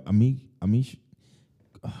 Amish.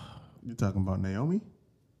 You talking about Naomi?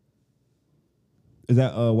 Is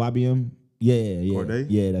that YBM? Yeah. Corday?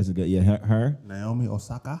 Yeah, that's a good. Yeah, her. Naomi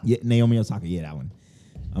Osaka? Yeah, Naomi Osaka. Yeah, that one.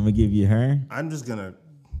 I'm gonna give you her. I'm just gonna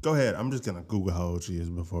go ahead. I'm just gonna Google how old she is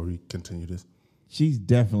before we continue this. She's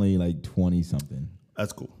definitely like 20 something.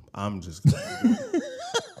 That's cool. I'm just gonna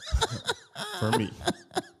for me.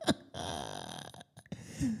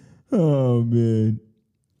 Oh man,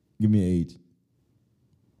 give me an age.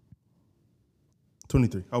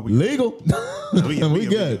 23. Oh, we legal. We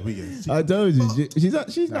good. We good. I told you, she's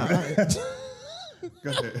not. Go ahead.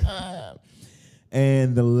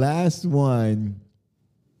 And the last one,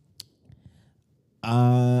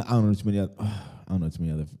 I don't know too many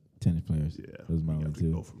other tennis players. Yeah, those are my only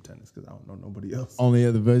two. Go from tennis because I don't know nobody else. Only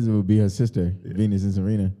other person would be her sister, Venus and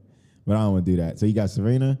Serena, but I don't want to do that. So you got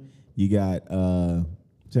Serena, you got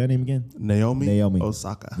say her name again? Naomi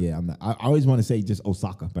Osaka. Yeah, I'm not. I always want to say just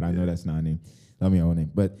Osaka, but I know that's not her name. Not my own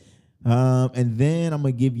name. But and then I'm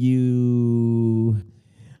gonna give you.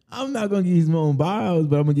 I'm not gonna give you Simone Biles,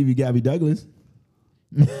 but I'm gonna give you Gabby Douglas.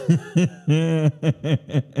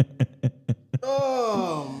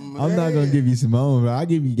 Oh man! I'm not gonna give you Simone, but I'll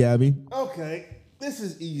give you Gabby. Okay, this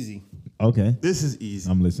is easy. Okay, this is easy.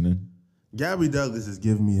 I'm listening. Gabby Douglas is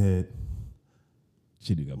giving me head.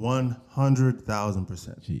 She do go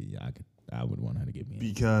 100,000%. I would want her to give me head.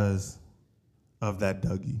 Because of that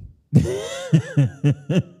Dougie.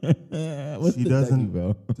 What's She the doesn't Dougie,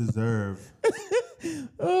 bro? deserve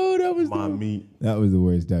Oh, that was my meat that was the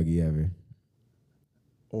worst Dougie ever.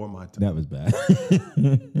 or my tongue. That was bad.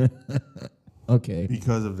 Okay.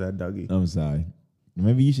 Because of that Dougie. I'm sorry.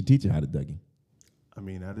 Maybe you should teach her how to Dougie. I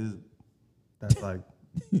mean, that's like,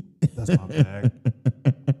 that's my bag.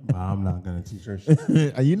 But I'm not going to teach her shit.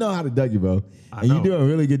 You know how to Dougie, bro. I And know. you do a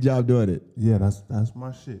really good job doing it. Yeah, that's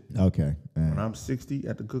my shit. Okay. All When right. I'm 60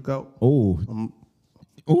 at the cookout, Oh. I'm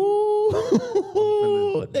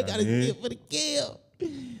Ooh. They got to Yeah. get for the kill.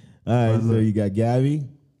 All right, But so look. you got Gabby.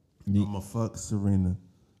 going to fuck Serena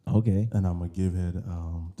Okay. and I'm going to give head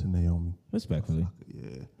to Naomi. Respectfully.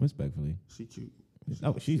 Yeah, Respectfully. she cute.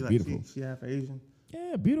 Oh, she's like- beautiful. She half Asian.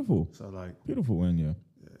 Yeah, beautiful. So, like, Beautiful one, yeah.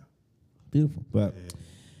 Beautiful. But,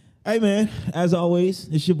 hey, man, as always,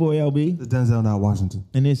 it's your boy LB. the Denzel Not Washington.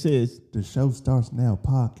 And this is, The Show Starts Now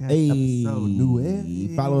podcast hey, episode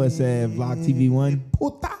new. follow us at Vlog TV1.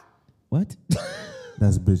 Puta. What?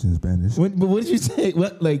 That's bitch in Spanish. But what did you say?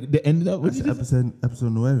 What, like, the end of, what That's did you say?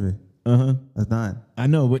 episode nueve. Uh-huh. That's 9. I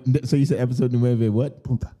know. So you said episode nueve what?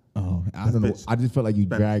 Punta. Oh, I don't know. bitch. I just felt like you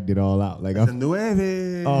dragged it all out. Like, That's a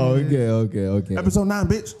nueve. oh, okay. Episode 9,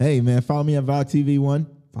 bitch. Hey, man, follow me at Vlog TV1.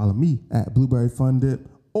 Follow me at Blueberry Fun Dip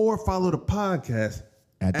or follow the podcast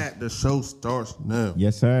at The Show Starts Now.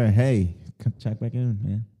 Yes, sir. Hey, come check back in,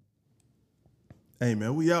 man. Hey,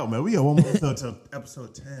 man, we out, man. We got one more episode to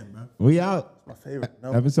episode 10, man. We out. My favorite.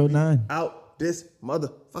 No, Episode 9. out this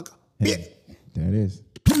motherfucker. Hey, there it is.